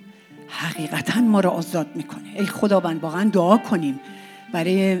میشناسیم حقیقتاً ما رو آزاد میکنه. ای خداوند واقعا دعا کنیم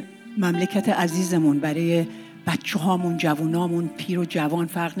برای مملکت عزیزمون، برای بچه‌هامون، جوانامون، پیر و جوان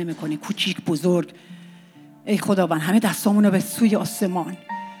فرق نمیکنه، کوچیک بزرگ. ای خداوند همه دستامون رو به سوی آسمان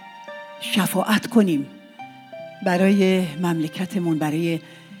شفاعت کنیم برای مملکتمون، برای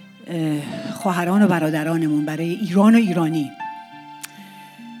خواهران و برادرانمون، برای ایران و ایرانی.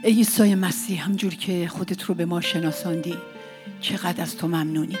 ای عیسی مسیح، همجور که خودت رو به ما شناساندی، چقدر از تو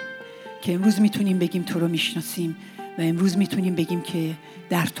ممنونیم که امروز میتونیم بگیم تو رو میشناسیم و امروز میتونیم بگیم که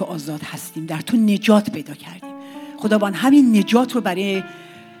در تو آزاد هستیم، در تو نجات پیدا کردیم. خداوند همین نجات رو برای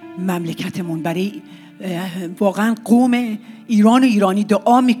مملکتمون، برای واقعا قوم ایران و ایرانی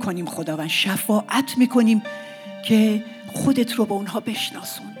دعا میکنیم خداوند، شفاعت میکنیم که خودت رو به اونها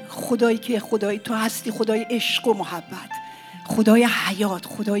بشناسون. خدایی که خدای تو هستی، خدای عشق و محبت، خدای حیات،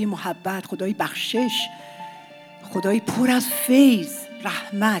 خدای محبت، خدای بخشش، خدای پر از فیض،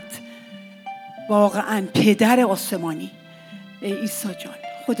 رحمت، واقعا پدر آسمانی. ای عیسی جان،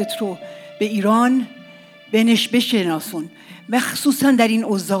 خودت رو به ایران بشناسون، مخصوصا در این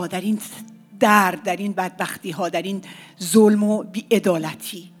اوضاع، در این درد، در این بدبختی ها، در این ظلم و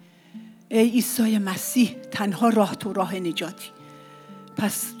بی‌عدالتی. ای عیسی مسیح، تنها راه تو راه نجاتی.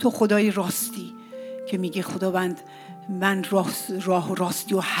 پس تو خدای راستی که میگه خداوند من راه و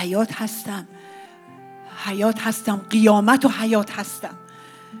راستی و حیات هستم، حیات هستم، قیامت و حیات هستم.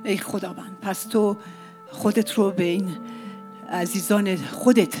 ای خداوند، پس تو خودت رو به این عزیزان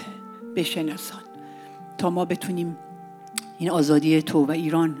خودت بشناسان تا ما بتونیم این آزادی تو و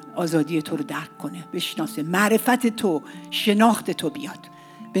ایران آزادی تو رو درک کنه، بشناسه، معرفت تو، شناخت تو بیاد.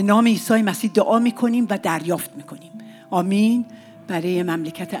 به نام عیسی مسیح دعا میکنیم و دریافت میکنیم. آمین. برای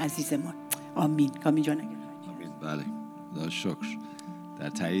مملکت عزیزمون آمین. کامی جان. آمین. بله، خدا شکر. در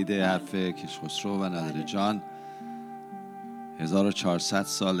تایید حرف خسرو و نداره جان، 1400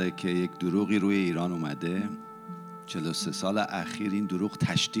 ساله که یک دروغی روی ایران اومده. 43 سال اخیر این دروغ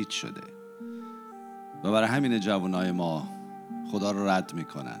تشدید شده و برای همین جوانای ما خدا رو رد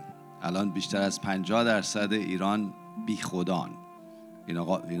میکنن. الان بیشتر از 50% ایران بی خدان.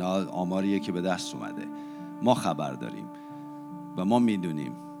 اینا آماریه که به دست اومده. ما خبر داریم و ما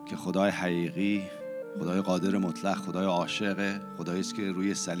میدونیم که خدای حقیقی، خدای قادر مطلق، خدای عاشق، خدایی است که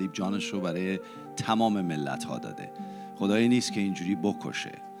روی صلیب جانش رو برای تمام ملت ها داده. خدایی نیست که اینجوری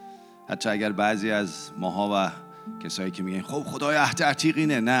بکشه. حتی اگر بعضی از ماها و کسایی که میگن خب خدای عهد عتیق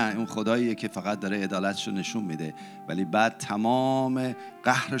اینه، نه، اون خداییه که فقط داره عدالتش رو نشون میده، ولی بعد تمام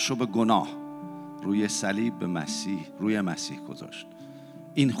قهرش رو به گناه روی صلیب به مسیح، روی مسیح گذاشت.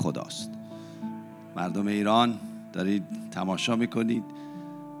 این خداست. مردم ایران دارید تماشا میکنید،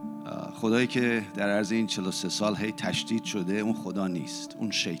 خدایی که در عرض این 43 سال هی تشدید شده، اون خدا نیست،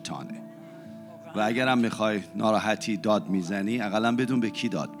 اون شیطانه. و اگر هم میخوای ناراحتی داد میزنی، اقلا بدون به کی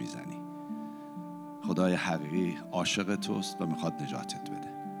داد میزنی. خدای حقیقی عاشق توست و میخواد نجاتت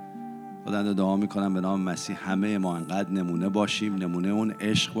بده. خدا دعا میکنم به نام مسیح همه ما انقدر نمونه باشیم، نمونه اون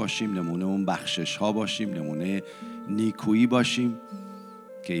عشق باشیم، نمونه اون بخشش ها باشیم، نمونه نیکویی باشیم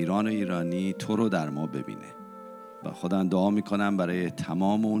که ایران و ایرانی تو رو در ما ببینه. و خدا دعا میکنم برای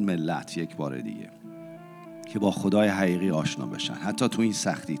تمام اون ملت یک بار دیگه که با خدای حقیقی آشنا بشن، حتی تو این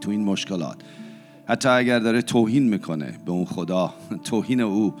سختی، تو این مشکلات، حتی اگر داره توهین میکنه به اون خدا، توهین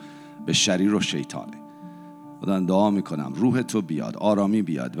او به شریر و شیطانه. خدا دعا میکنم روح تو بیاد، آرامی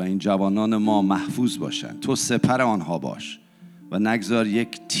بیاد و این جوانان ما محفوظ باشن. تو سپر آنها باش و نگذار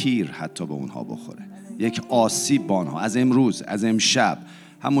یک تیر حتی به اونها بخوره، یک آسیب به آنها. از امروز، از امشب،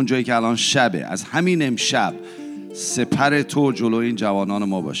 همون جایی که الان شبه، از همین امشب سپر تو جلوی این جوانان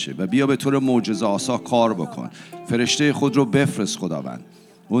ما باشه و بیا به طور معجزه آسا کار بکن. فرشته خود رو بفرست خداوند،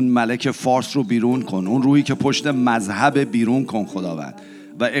 اون ملک فارس رو بیرون کن، اون روحی که پشت مذهب بیرون کن خداوند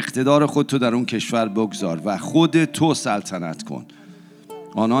و اقتدار خود تو در اون کشور بگذار و خود تو سلطنت کن.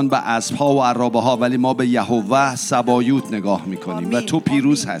 آنان به اسب‌ها و عرابه ها، ولی ما به یهوه سبایوت نگاه میکنیم و تو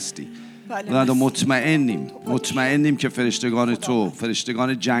پیروز هستی. و مطمئنیم که فرشتگان تو،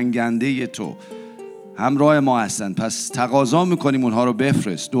 فرشتگان جنگنده تو همراه ما هستن. پس تقاضا میکنیم اونها رو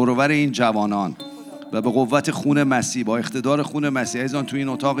بفرست دور و بر این جوانان و به قوت خون مسیح، با اقتدار خون مسیح. عزیزان تو این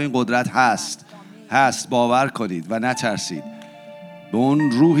اتاق این قدرت هست، باور کنید و نترسید. به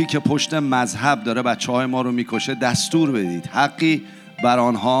اون روحی که پشت مذهب داره بچه‌های ما رو میکشه دستور بدید. حقی بر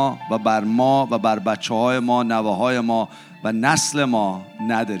آنها و بر ما و بر بچه‌های ما، نوه‌های ما و نسل ما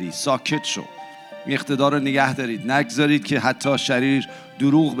نداری. ساکت شو، اقتدار رو نگه دارید. نگذارید که حتی شریر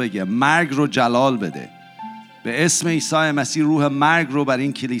دروغ بگه، مرگ رو جلال بده. به اسم عیسی مسیح روح مرگ رو بر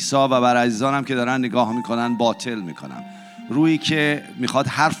این کلیسا و بر عزیزانم که دارن نگاه میکنن باطل میکنم. روحی که میخواد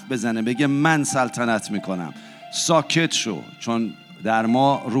حرف بزنه بگه من سلطنت میکنم، ساکت شو، چون در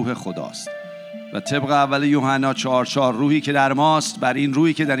ما روح خداست. و طبق اول یوحنا 4:4 روحی که در ماست بر این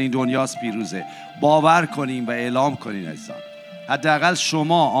روحی که در این دنیاست پیروزه. باور کنیم و اعلام کنین عزیزان. حداقل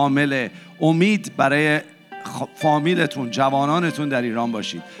شما عامل امید برای فامیلتون، جوانانتون در ایران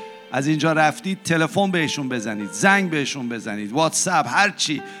باشید. از اینجا رفتید تلفن بهشون بزنید، زنگ بهشون بزنید، واتساپ، هر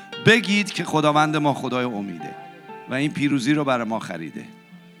چی بگید که خداوند ما خدای امیده و این پیروزی رو برای ما خریده.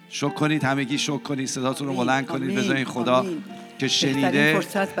 شکر کنید، همگی شکر کنید، صداتون رو بلند کنید، بذارین خدا که شنیده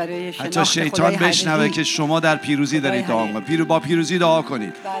فرصت برای حتی شیطان بشنوه که شما در پیروزی دارید دعا کنید. با پیروزی دعا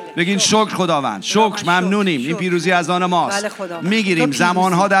کنید. بگین شکر خداوند، شکر، ممنونیم، این پیروزی از آن ماست. میگیریم،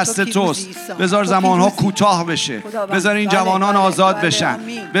 زمانها دست توست. بذار زمانها کوتاه بشه، بذار این جوانان آزاد بشن.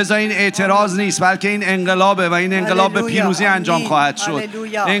 بذار این اعتراض نیست بلکه این انقلابه و این انقلاب به پیروزی انجام خواهد شد.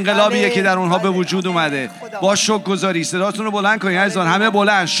 انقلابیه که در اونها به وجود اومده. با شکر گذاری صداتون رو بلند کنید عزیزان، همه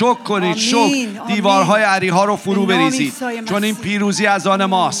بلند شکر کنید. شکر، دیوارهای عریها رو فرو بریزید، چون این پیروزی از آن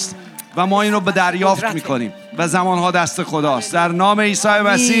ماست و ما این رو به دریافت میکنیم و زمانها دست خداست. در نام عیسی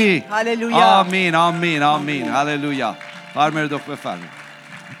مسیح. آمین آمین آمین. هللویا. هر مردوخ بفرمایید.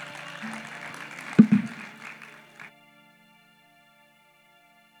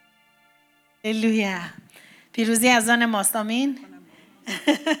 هللویا. پیروزی از آن ماست. آمین.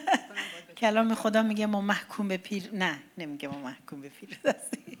 کلام خدا میگه ما محکوم به نمیگه ما محکوم به پیروزی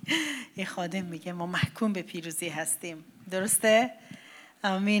هستیم. یه خادم میگه ما محکوم به پیروزی هستیم. درسته؟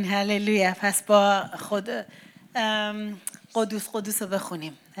 آمین. هللویا. پس با خود قدوس رو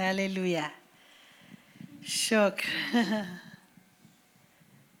بخونیم. هللویا. شکر.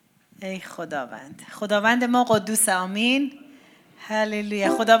 ای خداوند ما قدوس. آمین.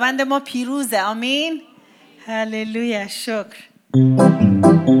 هللویا. خداوند ما پیروزه. آمین. هللویا. شکر.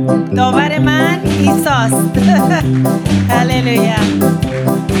 داور من عیساست. هللویا.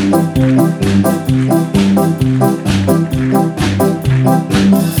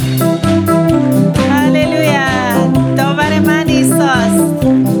 هللویا. داور من عیساست.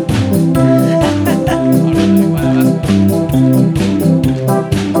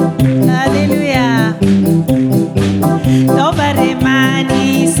 هللویا. داور من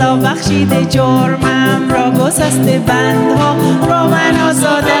عیسی بخشیده جرمم را، گسسته بندها را من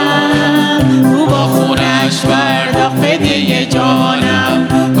آزادم. او با خونش پرداخت فدیه جانم،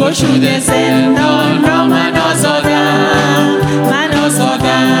 گشوده زندان را من آزادم.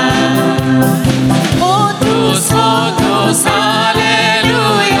 قدوس قدوس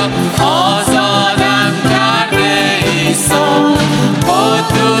هللویا، آزادم کرده عیسی.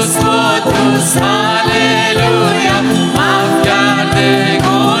 قدوس قدوس هللویا، معاف کرده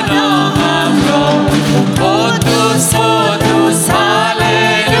گناهم را. قدوس قدوس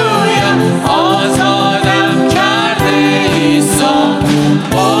هللویا، آزادم کرده عیسی.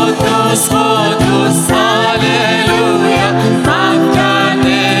 قدوس قدوس هللویا، معاف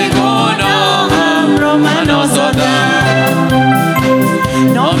کرده گناهم را. من آزادم.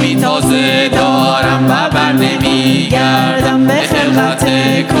 نامی تازه